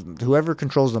it is, whoever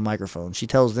controls the microphone. She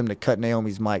tells them to cut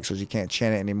Naomi's mic so she can't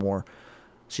chant it anymore.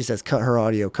 She says, cut her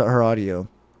audio.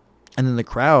 And then the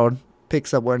crowd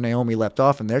picks up where Naomi left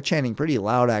off, and they're chanting pretty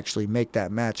loud, actually, make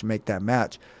that match.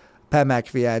 Pat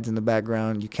McAfee adds in the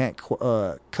background, you can't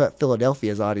cut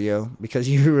Philadelphia's audio, because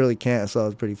you really can't, so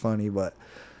it's pretty funny. But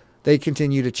they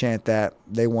continue to chant that.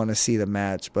 They want to see the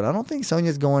match. But I don't think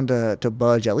Sonya's going to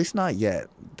budge, at least not yet.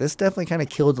 This definitely kind of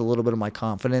killed a little bit of my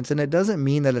confidence, and it doesn't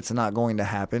mean that it's not going to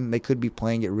happen. They could be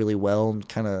playing it really well and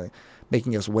kind of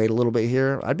making us wait a little bit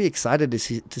here. I'd be excited to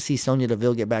see Sonya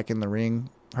Deville get back in the ring.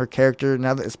 Her character,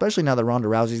 especially now that Ronda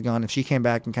Rousey's gone, if she came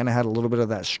back and kind of had a little bit of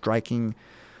that striking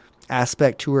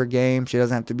aspect to her game, she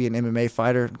doesn't have to be an MMA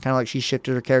fighter. Kind of like she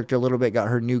shifted her character a little bit, got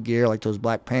her new gear, like those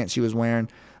black pants she was wearing.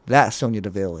 That's Sonya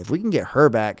Deville. If we can get her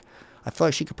back, I feel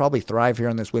like she could probably thrive here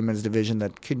in this women's division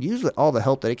that could use all the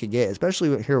help that it could get,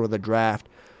 especially here with a draft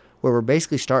where we're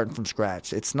basically starting from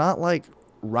scratch. It's not like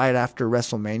right after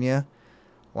WrestleMania,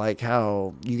 like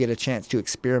how you get a chance to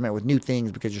experiment with new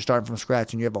things because you're starting from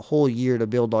scratch and you have a whole year to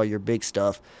build all your big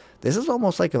stuff. This is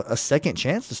almost like a second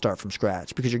chance to start from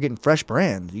scratch, because you're getting fresh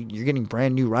brands. You're getting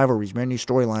brand new rivalries, brand new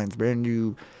storylines, brand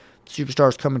new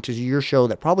superstars coming to your show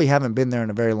that probably haven't been there in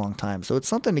a very long time. So it's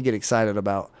something to get excited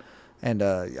about. And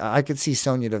I could see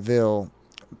Sonya Deville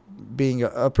being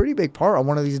a pretty big part on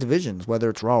one of these divisions, whether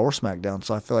it's Raw or SmackDown.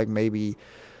 So I feel like maybe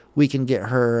we can get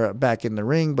her back in the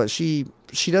ring, but she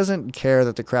doesn't care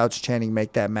that the crowd's chanting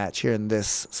make that match here in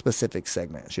this specific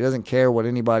segment. She doesn't care what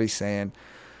anybody's saying.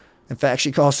 In fact,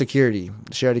 she calls security.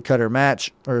 She already cut her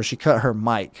match, or she cut her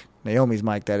mic, Naomi's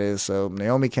mic, that is, so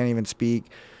Naomi can't even speak.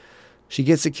 She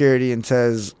gets security and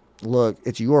says, look,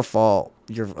 it's your fault.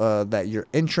 That your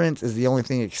entrance is the only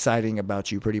thing exciting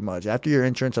about you, pretty much. After your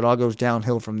entrance, it all goes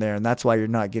downhill from there, and that's why you're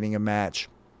not getting a match.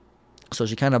 So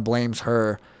she kind of blames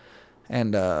her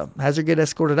and has her get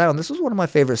escorted out. And this was one of my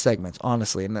favorite segments,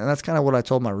 honestly. And that's kind of what I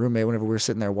told my roommate whenever we were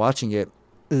sitting there watching it.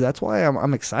 That's why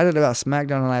I'm excited about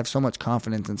SmackDown, and I have so much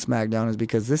confidence in SmackDown, is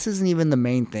because this isn't even the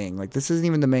main thing. Like, this isn't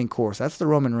even the main course. That's the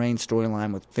Roman Reigns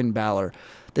storyline with Finn Balor.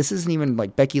 This isn't even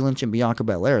like Becky Lynch and Bianca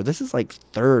Belair. This is like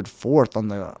third, fourth on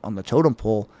the totem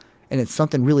pole, and it's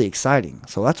something really exciting.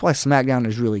 So that's why SmackDown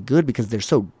is really good, because they're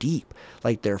so deep.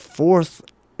 Like, they're fourth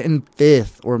in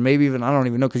 5th, or maybe even, I don't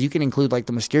even know, because you can include like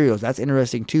the Mysterios. That's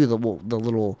interesting too, the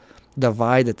little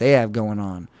divide that they have going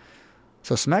on.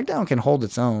 So SmackDown can hold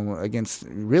its own against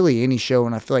really any show,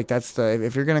 and I feel like that's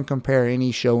if you're going to compare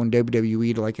any show in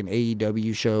WWE to like an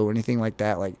AEW show or anything like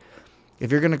that, like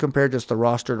if you're going to compare just the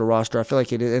roster to roster, I feel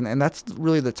like it is, and that's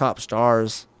really the top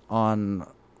stars on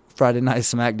Friday Night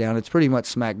SmackDown. It's pretty much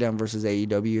SmackDown versus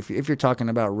AEW if you're talking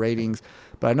about ratings,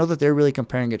 but I know that they're really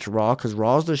comparing it to Raw, because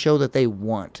Raw is the show that they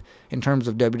want in terms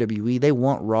of WWE. They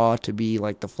want Raw to be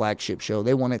like the flagship show.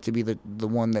 They want it to be the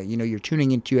one that, you know, you're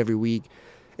tuning into every week.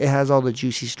 It has all the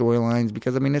juicy storylines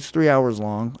because, I mean, it's 3 hours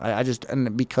long.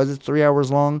 And because it's 3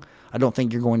 hours long, I don't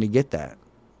think you're going to get that.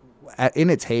 In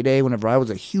its heyday, whenever I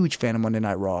was a huge fan of Monday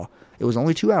Night Raw, it was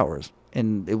only 2 hours,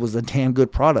 and it was a damn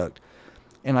good product.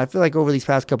 And I feel like over these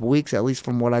past couple weeks, at least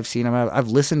from what I've seen, I've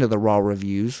listened to the Raw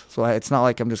reviews, so it's not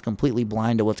like I'm just completely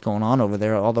blind to what's going on over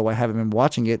there, although I haven't been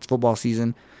watching it. It's football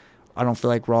season. I don't feel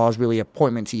like Raw is really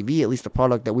appointment TV, at least the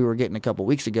product that we were getting a couple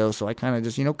weeks ago, so I kind of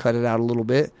just, you know, cut it out a little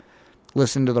bit.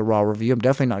 Listen to the Raw review. I'm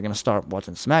definitely not going to start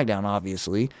watching SmackDown,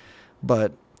 obviously.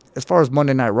 But as far as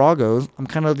Monday Night Raw goes, I'm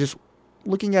kind of just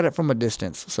looking at it from a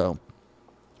distance. So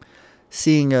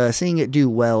seeing it do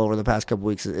well over the past couple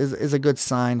weeks is a good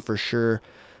sign for sure.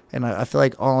 And I feel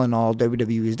like all in all,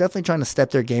 WWE is definitely trying to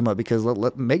step their game up because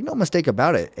make no mistake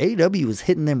about it, AEW is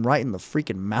hitting them right in the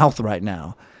freaking mouth right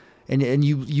now. And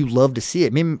you love to see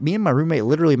it. Me and my roommate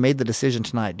literally made the decision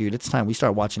tonight, dude, it's time we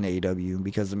start watching AEW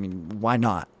because, I mean, why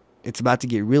not? It's about to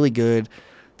get really good.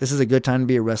 This is a good time to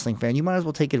be a wrestling fan. You might as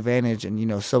well take advantage and, you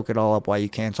know, soak it all up while you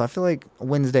can. So I feel like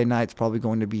Wednesday night's probably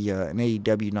going to be an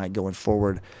AEW night going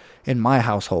forward in my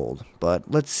household.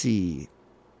 But let's see.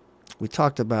 We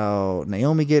talked about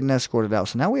Naomi getting escorted out.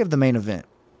 So now we have the main event.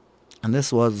 And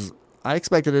I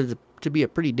expected it to be a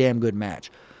pretty damn good match.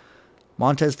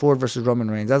 Montez Ford versus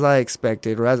Roman Reigns, as I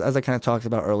expected, or as I kind of talked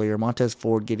about earlier. Montez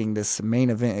Ford getting this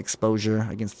main event exposure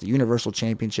against the Universal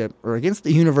Championship, or against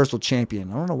the Universal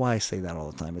Champion. I don't know why I say that all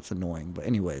the time. It's annoying. But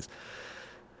anyways,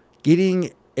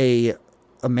 getting a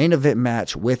main event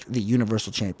match with the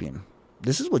Universal Champion.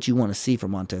 This is what you want to see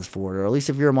from Montez Ford, or at least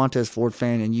if you're a Montez Ford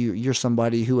fan and you're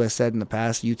somebody who has said in the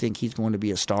past you think he's going to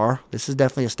be a star, this is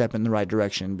definitely a step in the right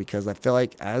direction, because I feel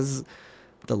like as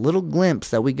the little glimpse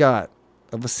that we got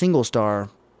of a single star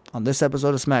on this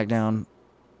episode of SmackDown,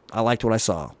 I liked what I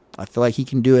saw. I feel like he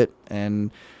can do it,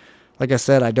 and like I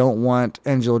said, I don't want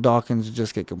Angelo Dawkins to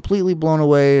just get completely blown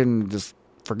away and just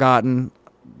forgotten.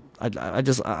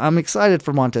 I'm excited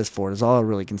for Montez Ford is all I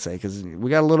really can say, because we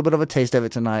got a little bit of a taste of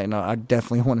it tonight, and I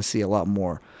definitely want to see a lot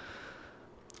more.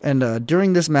 And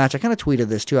during this match, I kind of tweeted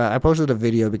this too. I posted a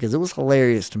video because it was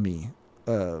hilarious to me.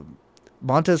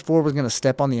 Montez Ford was going to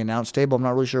step on the announce table. I'm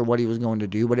not really sure what he was going to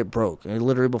do, but it broke. And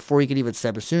literally, before he could even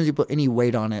step, as soon as he put any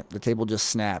weight on it, the table just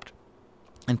snapped.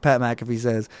 And Pat McAfee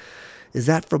says, "Is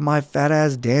that from my fat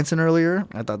ass dancing earlier?"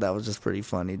 I thought that was just pretty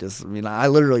funny. I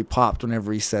literally popped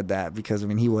whenever he said that, because,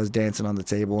 he was dancing on the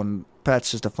table, and Pat's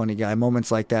just a funny guy.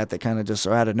 Moments like that kind of just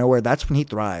are out of nowhere. That's when he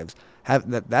thrives.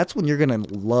 That's when you're going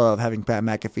to love having Pat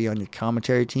McAfee on your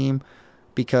commentary team,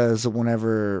 because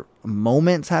whenever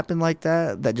moments happen like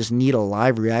that just need a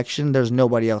live reaction, there's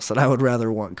nobody else that I would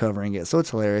rather want covering it. So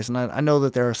it's hilarious. And I know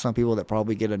that there are some people that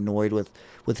probably get annoyed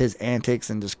with his antics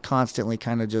and just constantly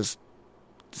kind of just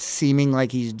seeming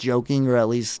like he's joking, or at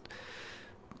least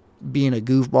being a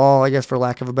goofball, I guess, for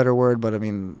lack of a better word. But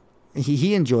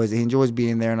he enjoys it. He enjoys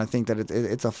being there, and I think that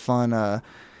it's a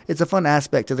fun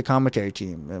aspect to the commentary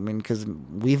team. Because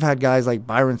we've had guys like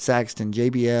Byron Saxton,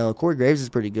 JBL, Corey Graves is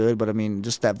pretty good, but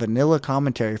just that vanilla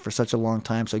commentary for such a long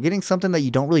time. So getting something that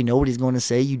you don't really know what he's going to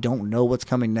say, you don't know what's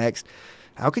coming next,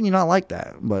 how can you not like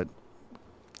that? But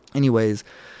anyways,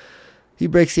 he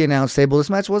breaks the announce table. This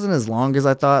match wasn't as long as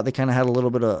I thought. They kind of had a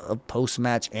little bit of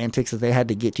post-match antics that they had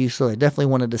to get to, so they definitely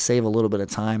wanted to save a little bit of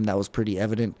time. That was pretty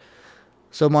evident.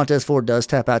 So Montez Ford does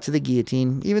tap out to the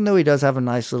guillotine, even though he does have a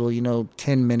nice little,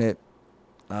 10-minute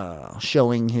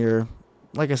showing here.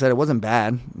 Like I said, it wasn't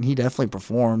bad. He definitely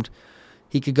performed.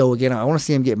 He could go again. I want to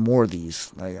see him get more of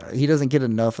these. He doesn't get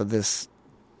enough of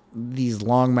these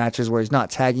long matches where he's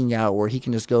not tagging out, where he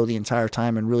can just go the entire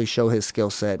time and really show his skill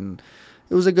set, and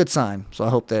it was a good sign. So I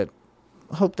hope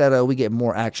that we get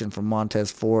more action from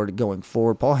Montez Ford going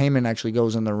forward. Paul Heyman actually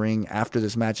goes in the ring after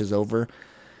this match is over,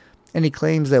 and he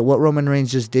claims that what Roman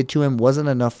Reigns just did to him wasn't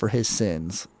enough for his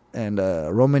sins. And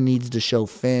Roman needs to show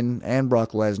Finn and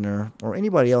Brock Lesnar, or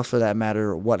anybody else for that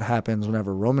matter, what happens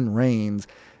whenever Roman Reigns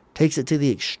takes it to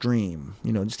the extreme.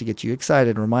 Just to get you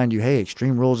excited and remind you, hey,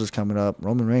 Extreme Rules is coming up.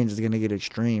 Roman Reigns is going to get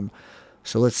extreme.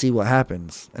 So let's see what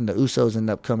happens. And the Usos end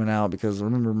up coming out because,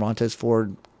 remember, Montez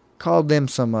Ford called them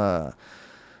some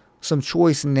some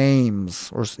choice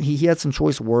names, or he had some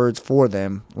choice words for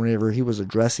them whenever he was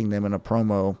addressing them in a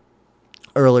promo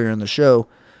earlier in the show.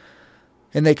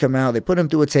 And they come out, they put him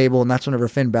through a table, and that's whenever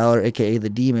Finn Balor, a.k.a. the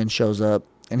Demon, shows up.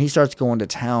 And he starts going to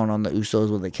town on the Usos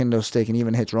with a kendo stick and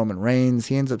even hits Roman Reigns.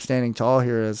 He ends up standing tall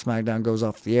here as SmackDown goes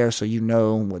off the air, so you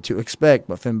know what to expect.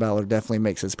 But Finn Balor definitely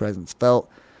makes his presence felt.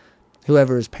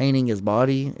 Whoever is painting his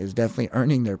body is definitely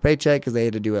earning their paycheck, because they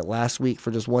had to do it last week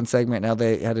for just one segment. Now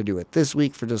they had to do it this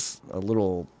week for just a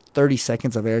little 30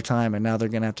 seconds of airtime, and now they're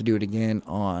going to have to do it again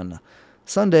on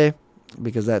Sunday,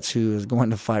 because that's who is going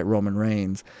to fight Roman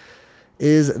Reigns,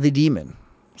 is the Demon.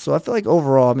 So I feel like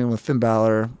overall, with Finn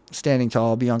Balor standing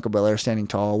tall, Bianca Belair standing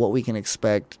tall, what we can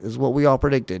expect is what we all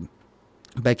predicted.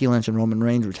 Becky Lynch and Roman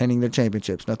Reigns retaining their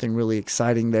championships. Nothing really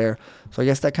exciting there. So I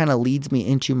guess that kind of leads me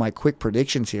into my quick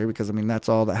predictions here, because, that's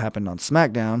all that happened on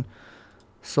SmackDown.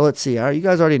 So let's see. You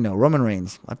guys already know Roman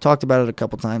Reigns. I've talked about it a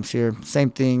couple times here. Same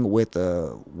thing with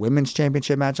the women's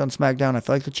championship match on SmackDown. I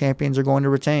feel like the champions are going to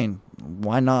retain.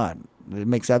 Why not? It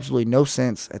makes absolutely no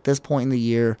sense at this point in the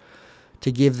year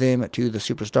to give them to the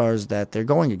superstars that they're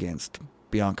going against.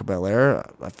 Bianca Belair,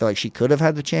 I feel like she could have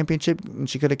had the championship and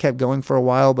she could have kept going for a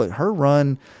while, but her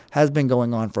run has been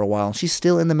going on for a while. She's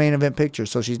still in the main event picture,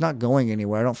 so she's not going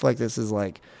anywhere. I don't feel like this is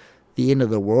like the end of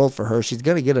the world for her. She's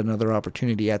going to get another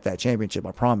opportunity at that championship,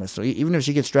 I promise. So even if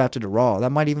she gets drafted to Raw, that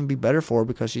might even be better for her,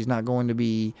 because she's not going to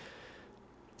be,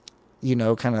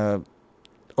 kind of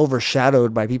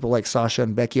overshadowed by people like Sasha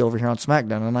and Becky over here on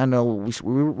SmackDown. And I know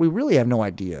we really have no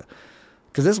idea,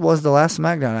 because this was the last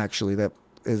SmackDown, actually, that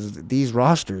is these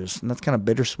rosters, and that's kind of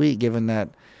bittersweet, given that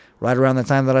right around the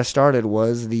time that I started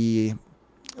was the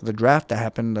draft that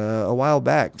happened a while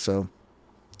back. So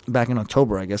back in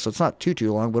October, I guess. So it's not too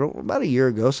long, but about a year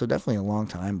ago. So definitely a long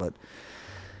time. But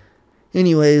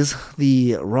anyways,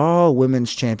 the Raw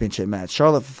Women's Championship match: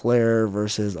 Charlotte Flair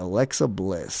versus Alexa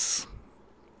Bliss.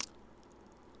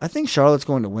 I think Charlotte's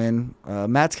going to win.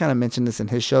 Matt's kind of mentioned this in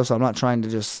his show, so I'm not trying to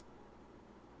just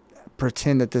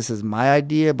pretend that this is my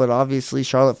idea, but obviously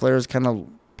Charlotte Flair has kind of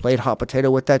played hot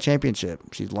potato with that championship.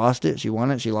 She's lost it, she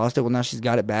won it, she lost it. Well, now she's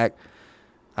got it back.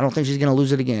 I don't think she's going to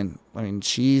lose it again.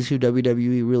 She's who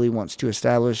WWE really wants to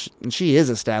establish, and she is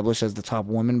established as the top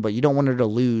woman, but you don't want her to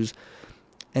lose.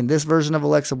 And this version of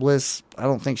Alexa Bliss, I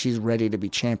don't think she's ready to be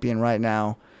champion right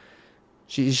now.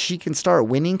 She can start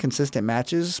winning consistent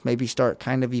matches, maybe start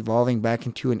kind of evolving back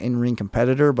into an in-ring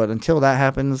competitor, but until that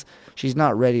happens, she's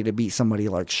not ready to beat somebody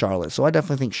like Charlotte. So I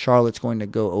definitely think Charlotte's going to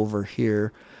go over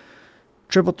here.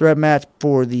 Triple threat match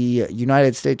for the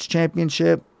United States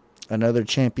Championship. Another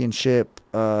championship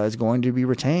is going to be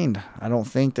retained. I don't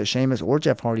think that Sheamus or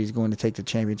Jeff Hardy is going to take the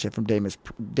championship from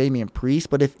Damian Priest,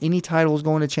 but if any title is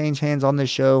going to change hands on this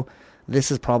show,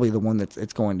 this is probably the one that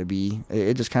it's going to be.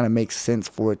 It just kind of makes sense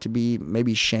for it to be.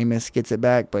 Maybe Sheamus gets it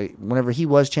back, but whenever he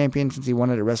was champion, since he won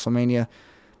it at WrestleMania,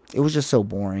 it was just so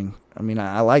boring.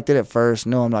 I liked it at first.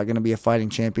 No, I'm not going to be a fighting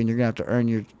champion. You're going to have to earn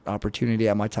your opportunity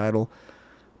at my title.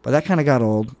 But that kind of got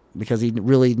old, because he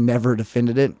really never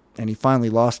defended it, and he finally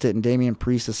lost it. And Damian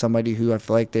Priest is somebody who I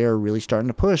feel like they're really starting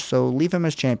to push. So leave him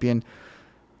as champion.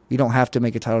 You don't have to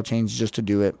make a title change just to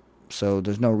do it. So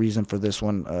there's no reason for this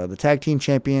one. The tag team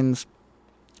champions,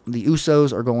 the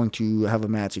Usos, are going to have a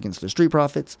match against the Street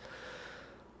Profits.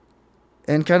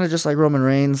 And kind of just like Roman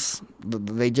Reigns,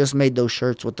 they just made those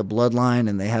shirts with the bloodline,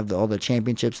 and they have all the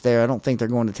championships there. I don't think they're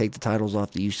going to take the titles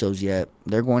off the Usos yet.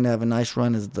 They're going to have a nice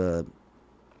run as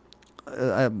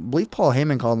I believe Paul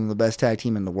Heyman called them the best tag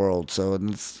team in the world. So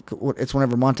it's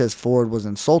whenever Montez Ford was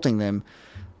insulting them,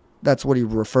 that's what he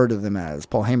referred to them as.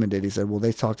 Paul Heyman did. He said, well,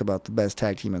 they talked about the best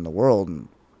tag team in the world. And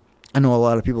I know a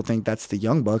lot of people think that's the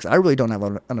Young Bucks. I really don't have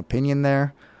an opinion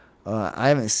there. I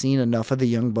haven't seen enough of the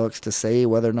Young Bucks to say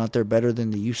whether or not they're better than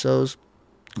the Usos.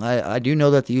 I do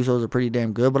know that the Usos are pretty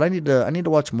damn good, but I need to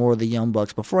watch more of the Young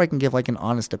Bucks before I can give like an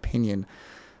honest opinion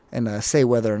and say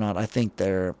whether or not I think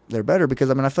they're better, because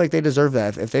I feel like they deserve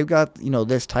that. If they've got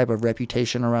this type of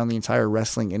reputation around the entire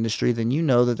wrestling industry, then you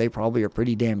know that they probably are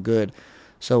pretty damn good.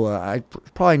 So I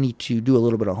probably need to do a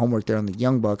little bit of homework there on the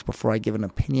Young Bucks before I give an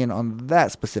opinion on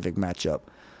that specific matchup.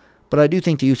 But I do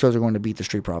think the Usos are going to beat the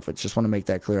Street Profits. Just want to make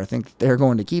that clear. I think they're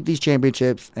going to keep these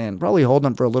championships and probably hold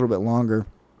them for a little bit longer,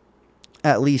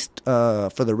 at least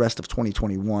for the rest of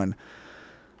 2021.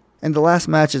 And the last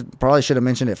match, probably should have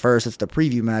mentioned it first. It's the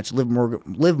preview match,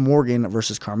 Liv Morgan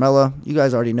versus Carmella. You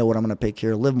guys already know what I'm going to pick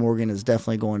here. Liv Morgan is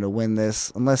definitely going to win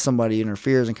this, unless somebody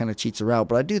interferes and kind of cheats her out.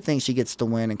 But I do think she gets to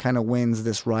win and kind of wins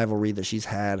this rivalry that she's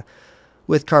had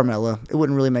with Carmella. It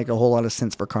wouldn't really make a whole lot of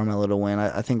sense for Carmella to win.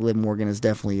 I think Liv Morgan is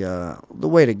definitely the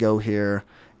way to go here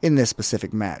in this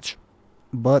specific match.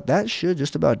 But that should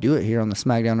just about do it here on the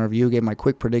SmackDown review. Gave my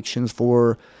quick predictions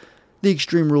for the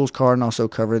Extreme Rules card and also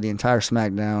covered the entire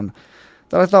SmackDown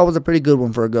that I thought was a pretty good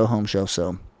one for a go-home show.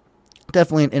 So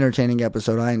definitely an entertaining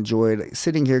episode. I enjoyed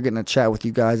sitting here getting a chat with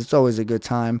you guys. It's always a good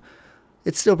time.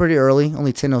 It's still pretty early,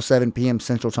 only 10:07 p.m.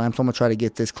 Central Time, so I'm going to try to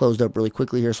get this closed up really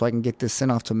quickly here so I can get this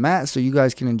sent off to Matt so you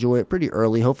guys can enjoy it pretty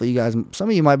early. Hopefully you guys, some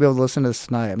of you might be able to listen to this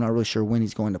tonight. I'm not really sure when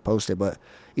he's going to post it, but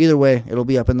either way, it'll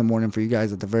be up in the morning for you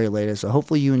guys at the very latest, so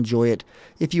hopefully you enjoy it.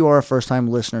 If you are a first-time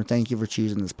listener, thank you for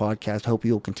choosing this podcast. Hope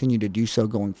you'll continue to do so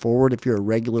going forward. If you're a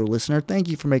regular listener, thank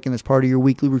you for making this part of your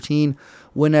weekly routine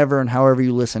whenever and however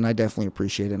you listen. I definitely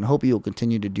appreciate it, and I hope you'll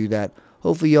continue to do that.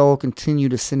 Hopefully y'all will continue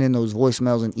to send in those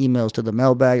voicemails and emails to the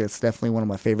mailbag. That's definitely one of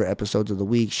my favorite episodes of the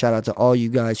week. Shout out to all you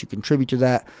guys who contribute to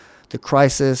that. The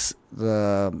Crisis,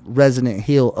 the Resident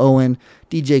Heel Owen,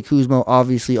 DJ Kuzmo,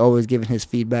 obviously always giving his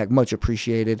feedback. Much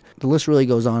appreciated. The list really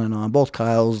goes on and on. Both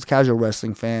Kyles, Casual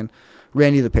Wrestling Fan,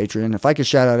 Randy the Patron. If I could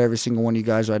shout out every single one of you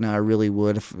guys right now, I really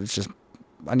would. If it's just,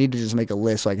 I need to just make a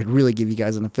list so I could really give you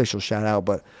guys an official shout out.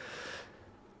 But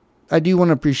I do want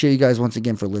to appreciate you guys once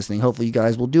again for listening. Hopefully you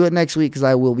guys will do it next week because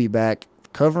I will be back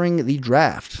covering the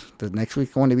draft. The next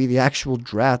week's going to be the actual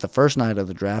draft, the first night of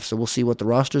the draft, so we'll see what the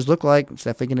rosters look like. It's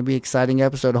definitely going to be an exciting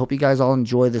episode. I hope you guys all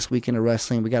enjoy this weekend of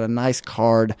wrestling. We got a nice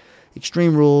card.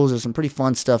 Extreme Rules. There's some pretty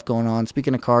fun stuff going on.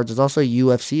 Speaking of cards, there's also a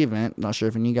UFC event. Not sure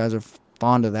if any of you guys are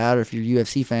fond of that or if you're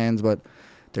UFC fans, but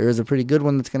there is a pretty good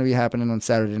one that's going to be happening on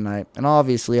Saturday night. And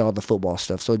obviously all the football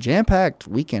stuff. So jam-packed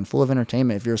weekend full of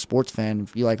entertainment. If you're a sports fan,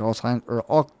 if you like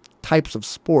all types of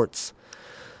sports,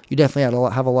 you definitely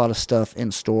have a lot of stuff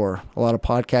in store. A lot of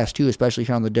podcasts too, especially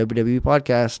here on the WWE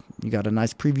podcast. You got a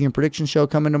nice preview and prediction show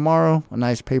coming tomorrow. A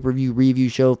nice pay-per-view review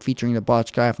show featuring the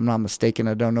Botch guy. If I'm not mistaken,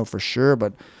 I don't know for sure,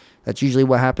 but that's usually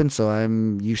what happens. So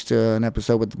I'm used to an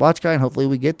episode with the Botch guy, and hopefully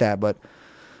we get that. But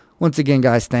once again,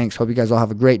 guys, thanks. Hope you guys all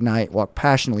have a great night. Walk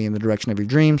passionately in the direction of your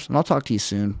dreams, and I'll talk to you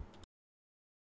soon.